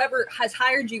 it's whoever has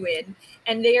hired you in,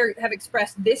 and they have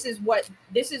expressed this is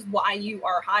why you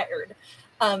are hired.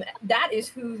 that is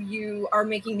who you are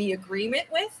making the agreement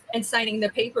with and signing the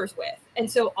papers with. And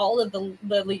so all of the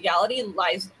legality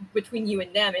lies between you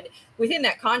and them. And within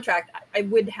that contract, I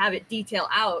would have it detail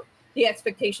out the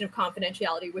expectation of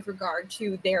confidentiality with regard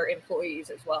to their employees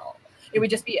as well. It would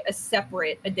just be a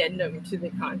separate addendum to the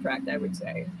contract, I would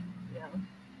say. Yeah.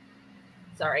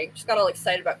 Sorry, just got all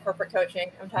excited about corporate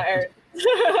coaching. I'm tired.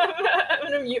 I'm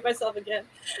going to mute myself again.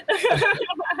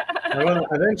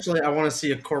 Eventually, I want to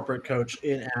see a corporate coach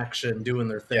in action doing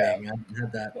their thing. Yeah. I haven't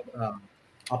had that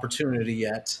opportunity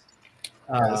yet.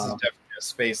 This is definitely a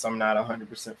space I'm not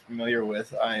 100% familiar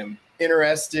with. I am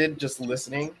interested just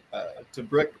listening to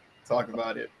Brooke talk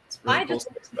about it. It's really cool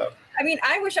stuff. I mean,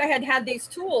 I wish I had these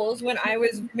tools when I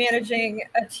was managing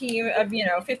a team of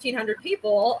 1,500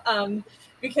 people.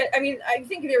 Because I mean, I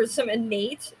think there was some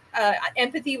innate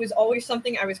empathy was always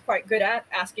something I was quite good at.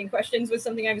 Asking questions was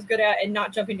something I was good at, and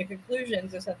not jumping to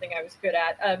conclusions was something I was good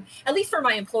at least for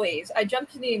my employees. I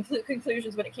jumped to the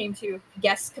conclusions when it came to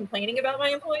guests complaining about my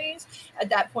employees. At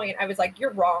that point, I was like,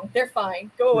 "You're wrong. They're fine.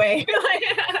 Go away."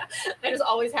 I just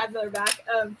always had their back.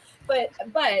 But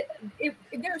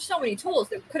there are so many tools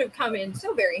that could have come in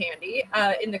so very handy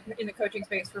in the coaching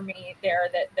space for me there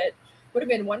that would have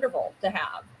been wonderful to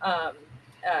have.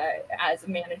 As a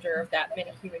manager of that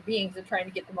many human beings and trying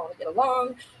to get them all to get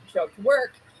along, show up to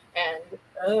work, and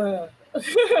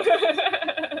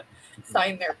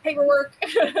sign their paperwork,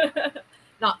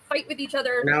 not fight with each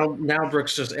other. Now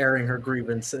Brooke's just airing her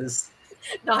grievances.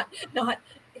 Not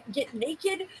get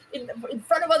naked in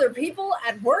front of other people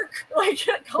at work, like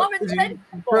common sense.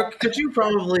 Brooke, could you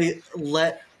probably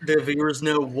let the viewers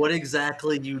know what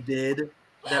exactly you did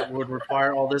that would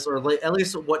require all this, or at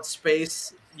least what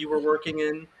space you were working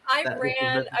in? I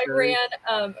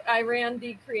ran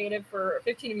the creative for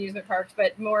 15 amusement parks,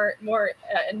 but more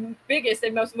and biggest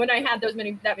and most when I had that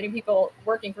many people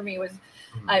working for me was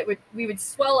we would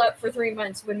swell up for 3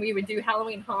 months when we would do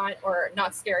Halloween Haunt or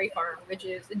Not Scary Farm, which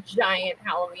is a giant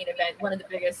Halloween event, one of the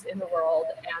biggest in the world,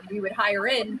 and we would hire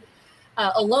in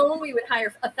alone. We would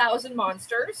hire 1,000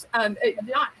 monsters,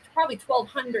 not probably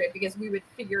 1,200 because we would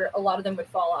figure a lot of them would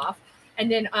fall off. And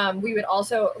then we would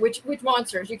also, which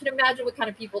monsters, you can imagine what kind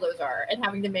of people those are and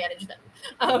having to manage them.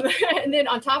 And then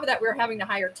on top of that, we're having to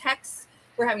hire techs.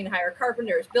 We're having to hire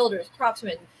carpenters, builders,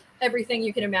 craftsmen, everything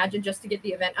you can imagine just to get the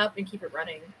event up and keep it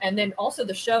running. And then also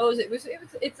the shows,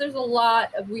 there's a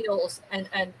lot of wheels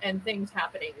and things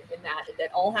happening in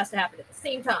that all has to happen at the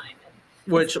same time.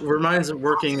 Which reminds of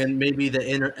working in maybe the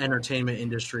entertainment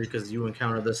industry, because you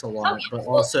encounter this a lot, but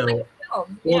also... I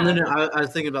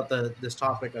was thinking about this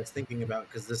topic I was thinking about,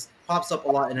 because this pops up a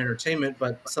lot in entertainment,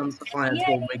 but some clients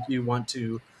will make you want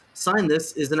to sign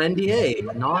this is an NDA,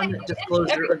 a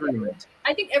non-disclosure agreement.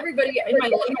 I think everybody in my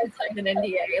life has signed an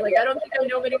NDA. Like, I don't think I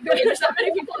know there's not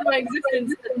many people in my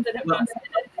existence that have not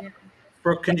signed an NDA.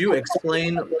 Brooke, can you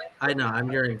explain? I know, I'm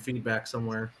hearing feedback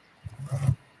somewhere.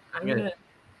 I'm going to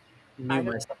mute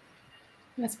myself.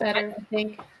 That's better, I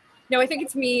think. No, I think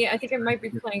it's me. I think I might be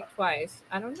playing twice.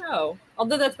 I don't know.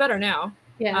 Although that's better now.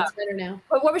 Yeah, it's better now.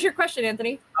 But what was your question,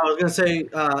 Anthony? I was going to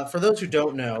say, for those who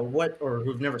don't know, or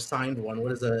who've never signed one,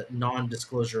 what is a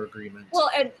non-disclosure agreement?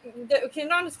 Well, and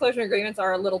non-disclosure agreements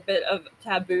are a little bit of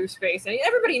taboo space. I mean,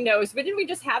 everybody knows, but didn't we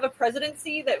just have a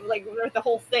presidency that, like, the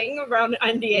whole thing around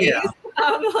NDAs? Yeah.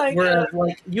 Whereas,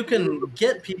 you can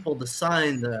get people to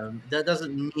sign them. That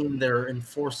doesn't mean they're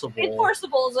enforceable.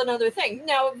 Enforceable is another thing.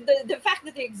 Now, the fact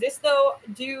that they exist, though,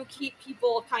 do keep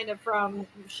people kind of from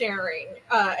sharing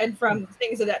and from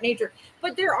things of that nature.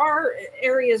 But there are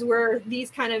areas where these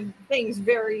kind of things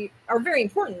are very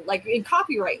important, like in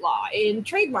copyright law, in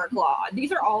trademark law.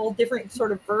 These are all different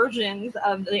sort of versions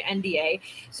of the NDA.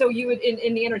 So you would,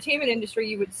 in the entertainment industry,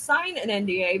 you would sign an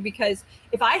NDA because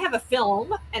if I have a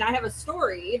film and I have a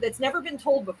story that's never been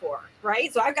told before,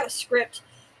 right? So I've got a script.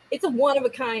 It's a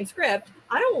one-of-a-kind script.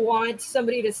 I don't want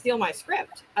somebody to steal my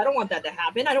script. I don't want that to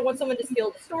happen. I don't want someone to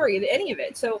steal the story, any of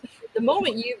it. So the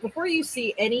moment before you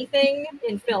see anything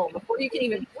in film, before you can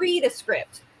even read a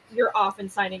script, you're often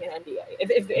signing an NDA.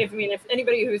 If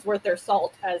anybody who's worth their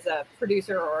salt as a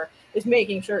producer or is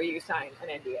making sure you sign an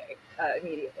NDA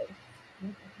immediately.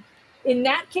 In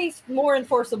that case, more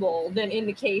enforceable than in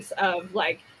the case of,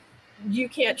 like, you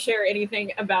can't share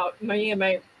anything about me and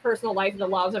my personal life and the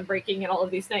laws I'm breaking and all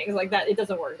of these things like that. It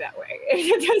doesn't work that way.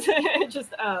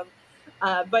 It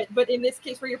doesn't. But in this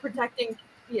case where you're protecting,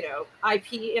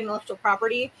 IP, intellectual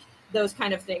property, those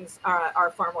kind of things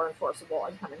are far more enforceable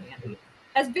and come in handy.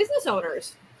 As business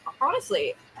owners,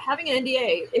 honestly, having an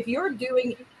NDA, if you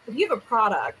have a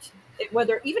product,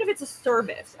 even if it's a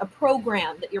service, a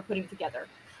program that you're putting together,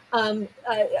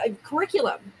 a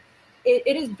curriculum,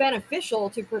 it is beneficial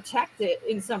to protect it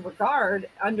in some regard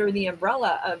under the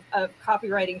umbrella of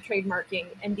copywriting, trademarking,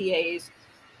 NDAs,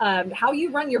 how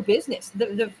you run your business.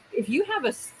 If you have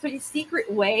a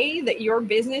secret way that your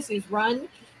business is run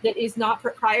that is not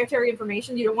proprietary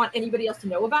information you don't want anybody else to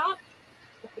know about,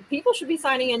 people should be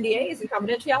signing NDAs and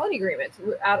confidentiality agreements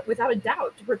without a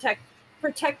doubt to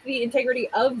protect the integrity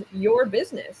of your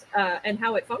business and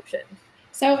how it functions.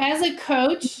 So as a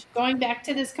coach, going back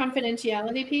to this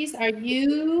confidentiality piece, are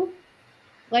you,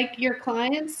 like your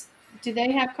clients, do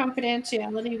they have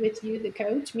confidentiality with you, the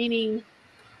coach? Meaning,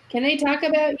 can they talk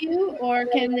about you, or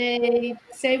can they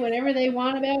say whatever they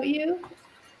want about you?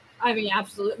 I mean,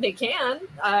 absolutely, they can.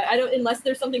 I don't, unless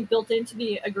there's something built into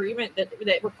the agreement that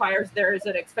requires there is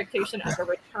an expectation of a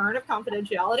return of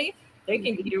confidentiality. They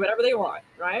can do whatever they want,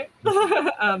 right?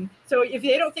 So if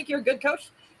they don't think you're a good coach,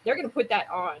 they're going to put that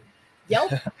on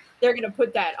Yelp. They're going to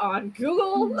put that on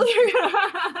Google.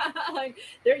 Like,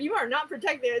 you are not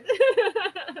protected.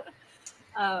 It's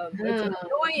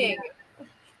annoying.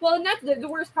 Well, and that's the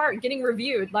worst part, getting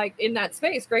reviewed like in that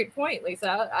space. Great point,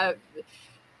 Lisa.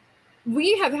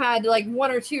 We have had like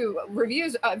 1 or 2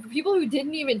 reviews of people who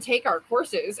didn't even take our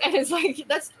courses, and it's like,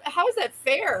 how is that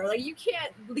fair? Like, you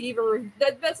can't leave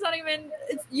that's not even,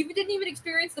 you didn't even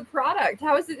experience the product.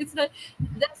 How is it?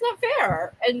 That's not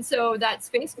fair. And so that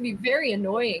space can be very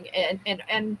annoying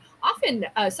and often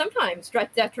sometimes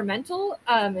detrimental,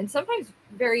 and sometimes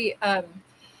very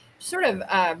sort of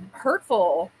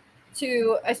hurtful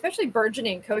to especially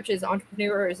burgeoning coaches,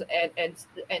 entrepreneurs,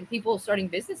 and people starting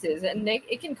businesses, and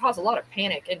it can cause a lot of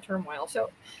panic and turmoil. So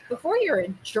before you're a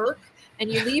jerk and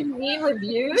you leave mean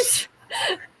reviews,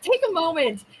 take a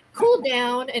moment, cool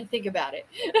down, and think about it.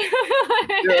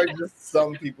 There are just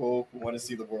some people who want to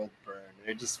see the world burn.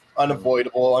 They're just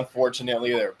unavoidable.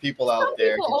 Unfortunately, there are people out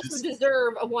there. People also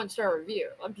deserve a 1-star review.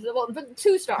 But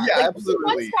 2 stars. Yeah, like,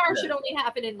 absolutely. 1 star should only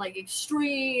happen in like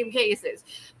extreme cases.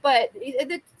 But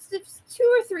it's 2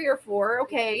 or 3 or 4,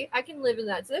 okay, I can live in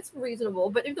that. So that's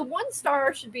reasonable. But if the 1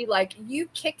 star should be like, you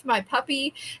kicked my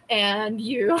puppy and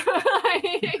you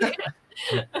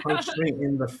punched me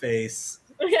in the face.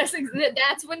 Yes,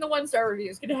 that's when the 1-star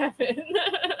reviews can happen.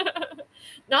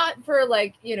 Not for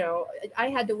like, I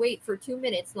had to wait for 2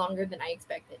 minutes longer than I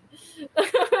expected. Not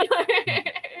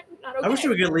okay. I wish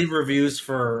we could leave reviews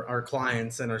for our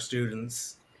clients and our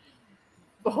students.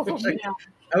 I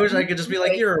wish I could just be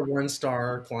like, you're a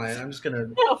 1-star client. I'm just gonna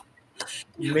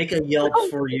make a Yelp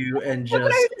for you and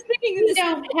just. We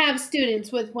don't have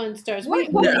students with 1 stars. We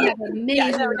have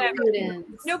amazing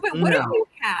students. No, but what if you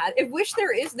had?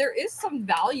 There is some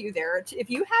value there. If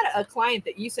you had a client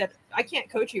that you said, I can't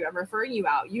coach you, I'm referring you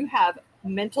out. You have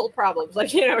mental problems,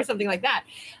 like or something like that.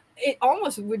 It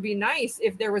almost would be nice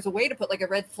if there was a way to put like a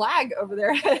red flag over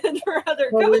their head for other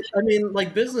coaches. I mean,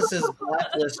 like businesses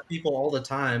blacklist people all the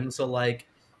time. So like,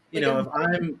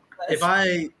 if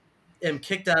I am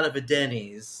kicked out of a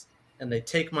Denny's and they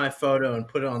take my photo and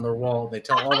put it on their wall, they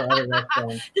tell all the other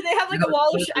restaurants. Do they have like a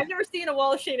wall of shame? I've never seen a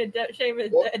wall of shame at Denny's.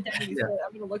 Yeah. So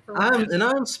I'm gonna look for one. And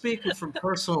I'm speaking from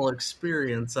personal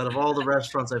experience. Out of all the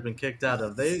restaurants I've been kicked out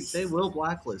of, they will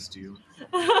blacklist you.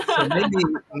 So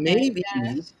maybe.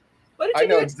 I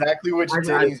know exactly which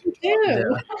Denny's you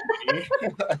do. I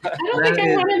don't think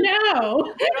I want to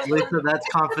know. Lisa, that's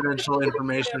confidential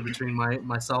information between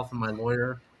myself and my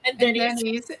lawyer. And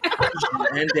Denny's.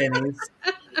 And Denny's.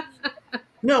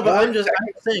 No, but I'm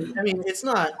saying, I mean, it's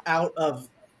not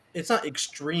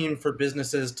extreme for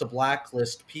businesses to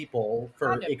blacklist people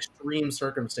for extreme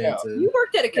circumstances. You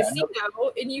worked at a casino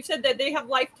and you said that they have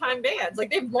lifetime bans.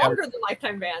 Like, they have longer than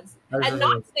lifetime bans. At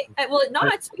Knott's,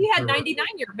 we had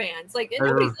 99-year bans. Like, and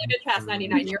nobody's living past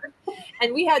 99 years.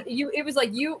 And we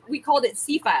we called it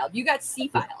C-filed. You got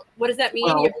C-filed. What does that mean?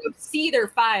 You have to see their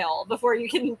file before you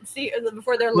can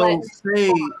before they're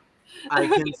I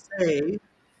can say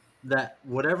that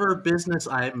whatever business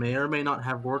I may or may not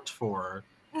have worked for,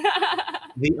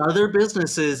 the other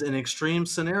businesses in extreme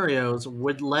scenarios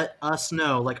would let us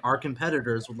know, like our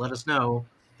competitors would let us know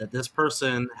that this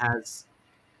person has,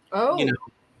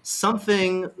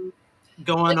 something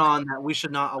going on that we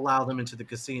should not allow them into the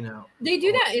casino. They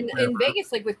do that in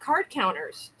Vegas, like with card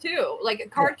counters too. Like a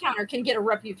card counter can get a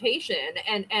reputation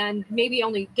and maybe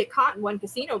only get caught in one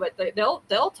casino, but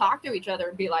they'll talk to each other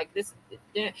and be like, this,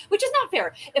 which is not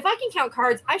fair. If I can count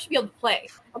cards, I should be able to play.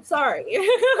 I'm sorry.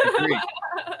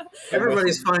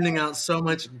 Everybody's finding out so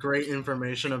much great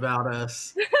information about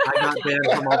us. I got banned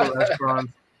from all the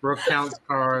restaurants. Brooke counts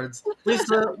cards.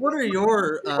 Lisa, what are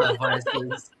your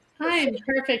vices? I'm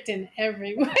perfect in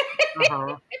every way.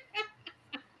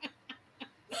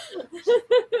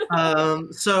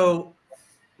 So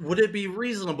would it be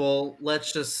reasonable,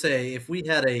 let's just say, if we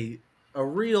had a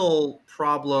real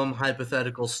problem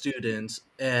hypothetical student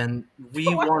and we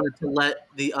wanted to let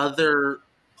the other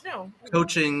No,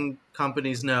 coaching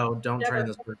companies know, don't train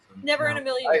this person? never in No. a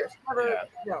million years. Never. Yeah.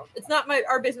 No, it's not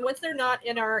our business. Once they're not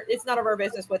in our, it's none of our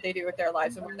business what they do with their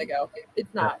lives and where they go.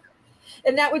 It's not.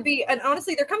 And that would be, and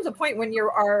honestly, there comes a point when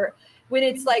when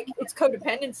it's like it's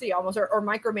codependency almost, or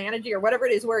micromanaging or whatever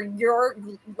it is, where you're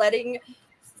letting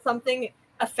something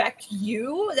affect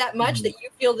you that much that you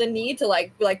feel the need to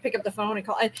like pick up the phone and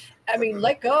call. And I mean,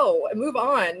 let go and move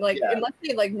on. Like unless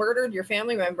they like murdered your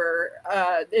family member,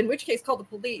 in which case call the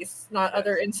police, not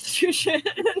other institutions.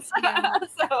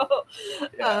 So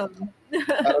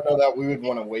I don't know that we would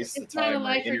want to waste the It's not a time.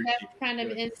 life or energy death kind of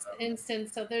to do it.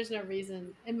 instance, so there's no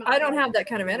reason. I don't have that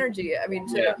kind of energy. I mean,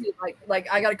 like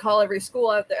I got to call every school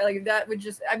out there. Like that would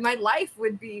just, my life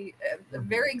would be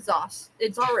very exhausted.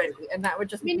 It's already, and that would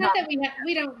just. I mean, not that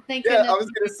we don't think. Yeah, I was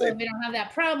gonna say we don't have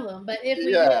that problem, but if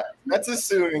we that's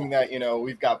assuming that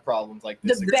we've got problems like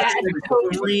this. The bad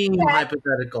coach, Extreme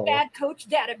hypothetical. bad coach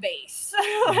database.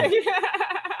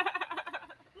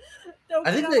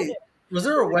 I think was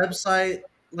there a website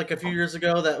like a few years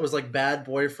ago that was like bad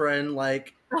boyfriend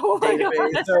like Oh my God.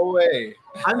 database? No way.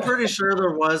 I'm pretty sure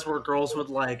there was, where girls would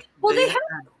like Well, they date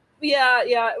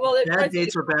Yeah. Well, bad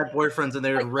dates or bad boyfriends, and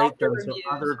they would like rate them doctor so reviews.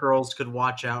 other girls could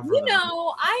watch out for You them.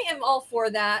 know, I am all for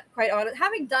that, quite honest.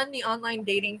 Having done the online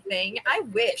dating thing, I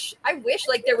wish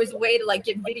like there was a way to like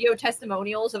get video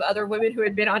testimonials of other women who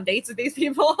had been on dates with these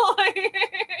people.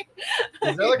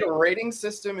 Is there like a rating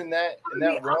system in that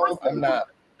realm? I'm not.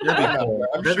 That'd be cool.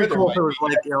 I'm That'd sure be there cool might if it was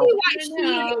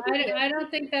like, I don't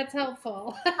think that's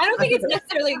helpful. I don't think it's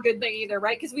necessarily a good thing either,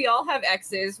 right? Because we all have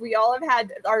exes. We all have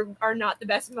had our not the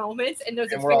best moments, and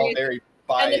those And we're all experiences. very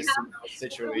biased have- in those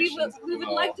situations. We would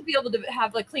like to be able to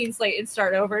have a clean slate and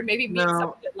start over, and maybe meet No.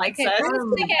 someone that likes Okay, us.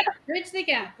 bridge the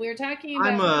gap. We were talking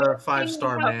about I'm a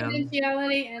 5-star man.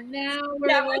 confidentiality, and now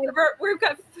Yeah, we're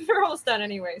we're almost done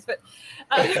anyways. But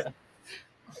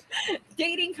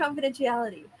dating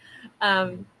confidentiality.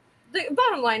 The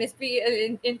bottom line is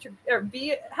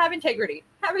have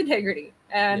integrity,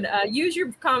 and use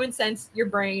your common sense, your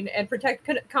brain, and protect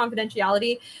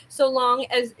confidentiality so long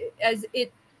as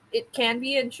it can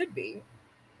be and should be.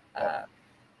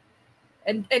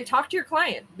 And talk to your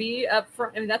client. Be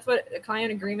upfront. I mean, that's what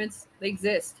client agreements, they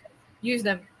exist. Use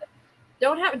them.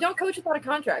 Don't coach without a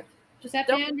contract. Just set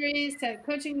don't. boundaries, set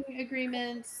coaching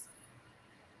agreements,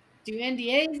 do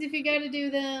NDAs if you got to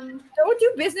do them. Don't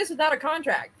do business without a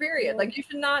contract, period. Like you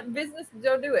should not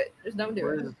don't do it. Just don't do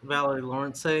What it. does Valerie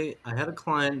Lawrence say? I had a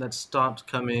client that stopped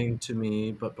coming to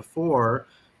me, but before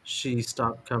she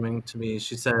stopped coming to me,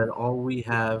 she said, all we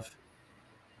have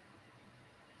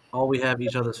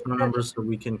each other's phone numbers so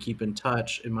we can keep in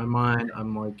touch. In my mind,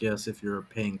 I'm like, yes, if you're a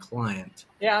paying client.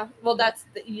 Yeah. Well, that's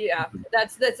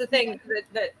the thing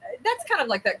that's kind of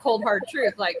like that cold hard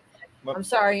truth. Like, I'm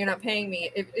sorry, you're not paying me.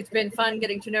 It's been fun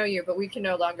getting to know you, but we can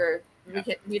no longer.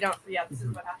 We don't. Yeah, this is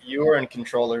what happens. You are in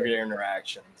control of your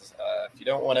interactions. If you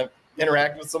don't want to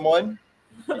interact with someone,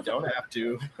 you don't have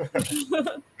to.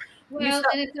 Well,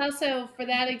 and it's also, for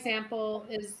that example,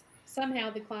 is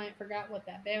somehow the client forgot what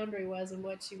that boundary was and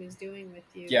what she was doing with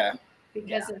you. Yeah.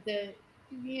 Because of the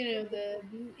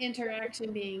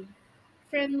interaction being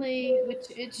friendly, which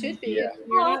it should be. Yeah.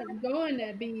 You're not going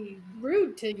to be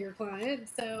rude to your client.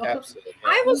 So Absolutely.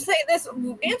 I will say this: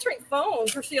 answering phone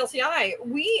for CLCI,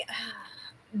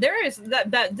 there is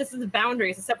that this is the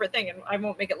boundaries, a separate thing, and I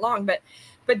won't make it long, but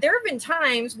there have been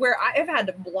times where I have had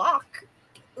to block,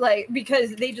 like,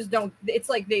 because they just don't. It's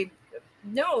like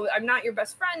no, I'm not your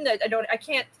best friend. I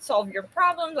can't solve your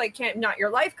problems. Not your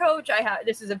life coach.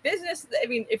 This is a business. I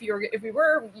mean,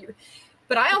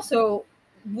 but I also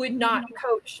would not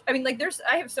coach. I mean, like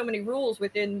I have so many rules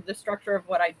within the structure of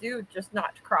what I do, just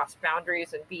not to cross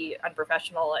boundaries and be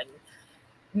unprofessional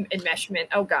and enmeshment.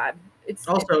 Oh God. It's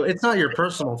not your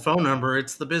personal phone number.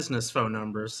 It's the business phone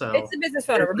number. So it's the business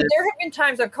phone number, but there have been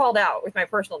times I've called out with my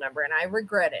personal number and I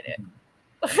regretted it.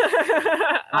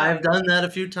 I've done that a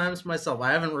few times myself.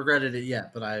 I haven't regretted it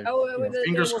yet, but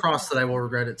fingers crossed that I will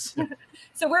regret it soon.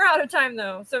 So we're out of time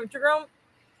though. So Jerome,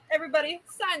 everybody,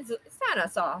 sign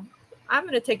us off. I'm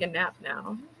going to take a nap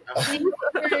now. Thank you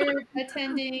for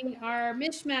attending our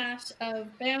mishmash of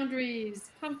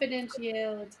boundaries,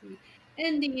 confidentiality,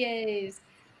 NDAs,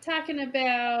 talking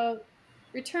about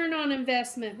return on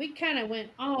investment. We kind of went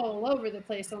all over the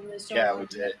place on this show. Yeah, we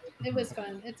did. It was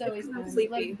fun. It's always fun.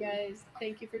 Sleepy. Love you guys.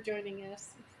 Thank you for joining us.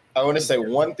 I want to say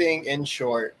one thing in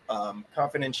short.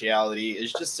 Confidentiality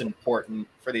is just important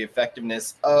for the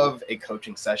effectiveness of a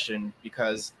coaching session,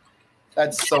 because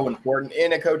That's so important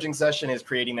in a coaching session, is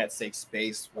creating that safe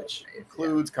space, which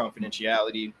includes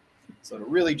confidentiality. So to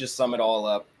really just sum it all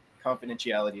up,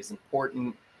 confidentiality is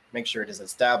important. Make sure it is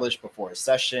established before a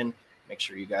session. Make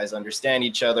sure you guys understand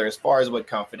each other as far as what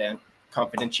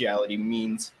confidentiality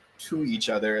means to each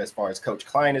other as far as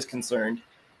coach-client is concerned,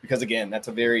 because again, that's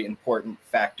a very important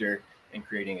factor in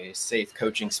creating a safe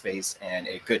coaching space and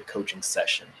a good coaching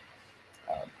session.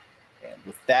 And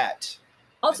with that,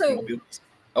 also,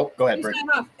 go ahead, Britt.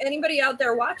 Anybody out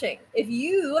there watching, if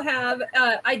you have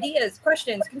ideas,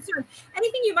 questions, concerns,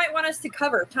 anything you might want us to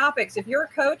cover, topics, if you're a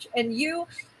coach and you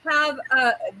have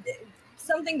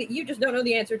something that you just don't know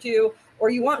the answer to, or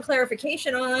you want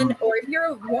clarification on, or if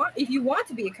you want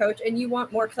to be a coach and you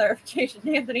want more clarification,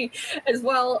 Anthony, as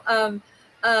well,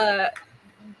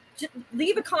 just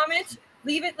leave a comment.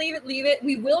 Leave it.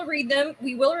 We will read them.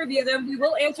 We will review them. We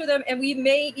will answer them. And we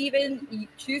may even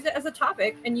choose it as a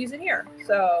topic and use it here.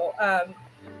 So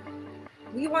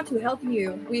we want to help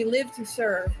you. We live to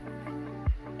serve.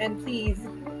 And please,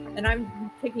 and I'm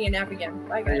taking a nap again.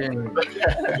 Bye, guys.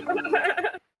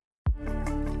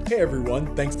 Hey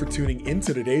everyone, thanks for tuning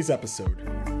into today's episode.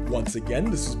 Once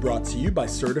again, this is brought to you by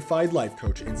Certified Life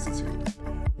Coach Institute.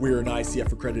 We're an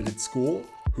ICF accredited school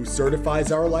who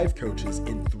certifies our life coaches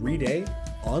in 3-day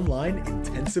online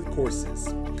intensive courses.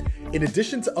 In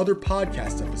addition to other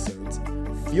podcast episodes,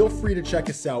 feel free to check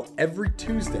us out every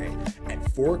Tuesday at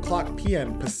 4:00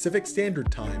 p.m. Pacific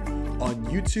Standard Time on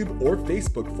YouTube or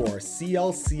Facebook for our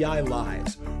CLCI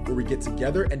Lives, where we get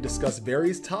together and discuss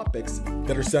various topics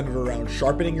that are centered around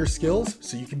sharpening your skills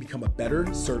so you can become a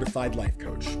better certified life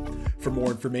coach. For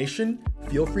more information,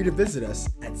 feel free to visit us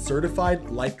at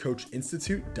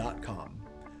certifiedlifecoachinstitute.com.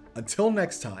 Until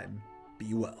next time,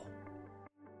 be well.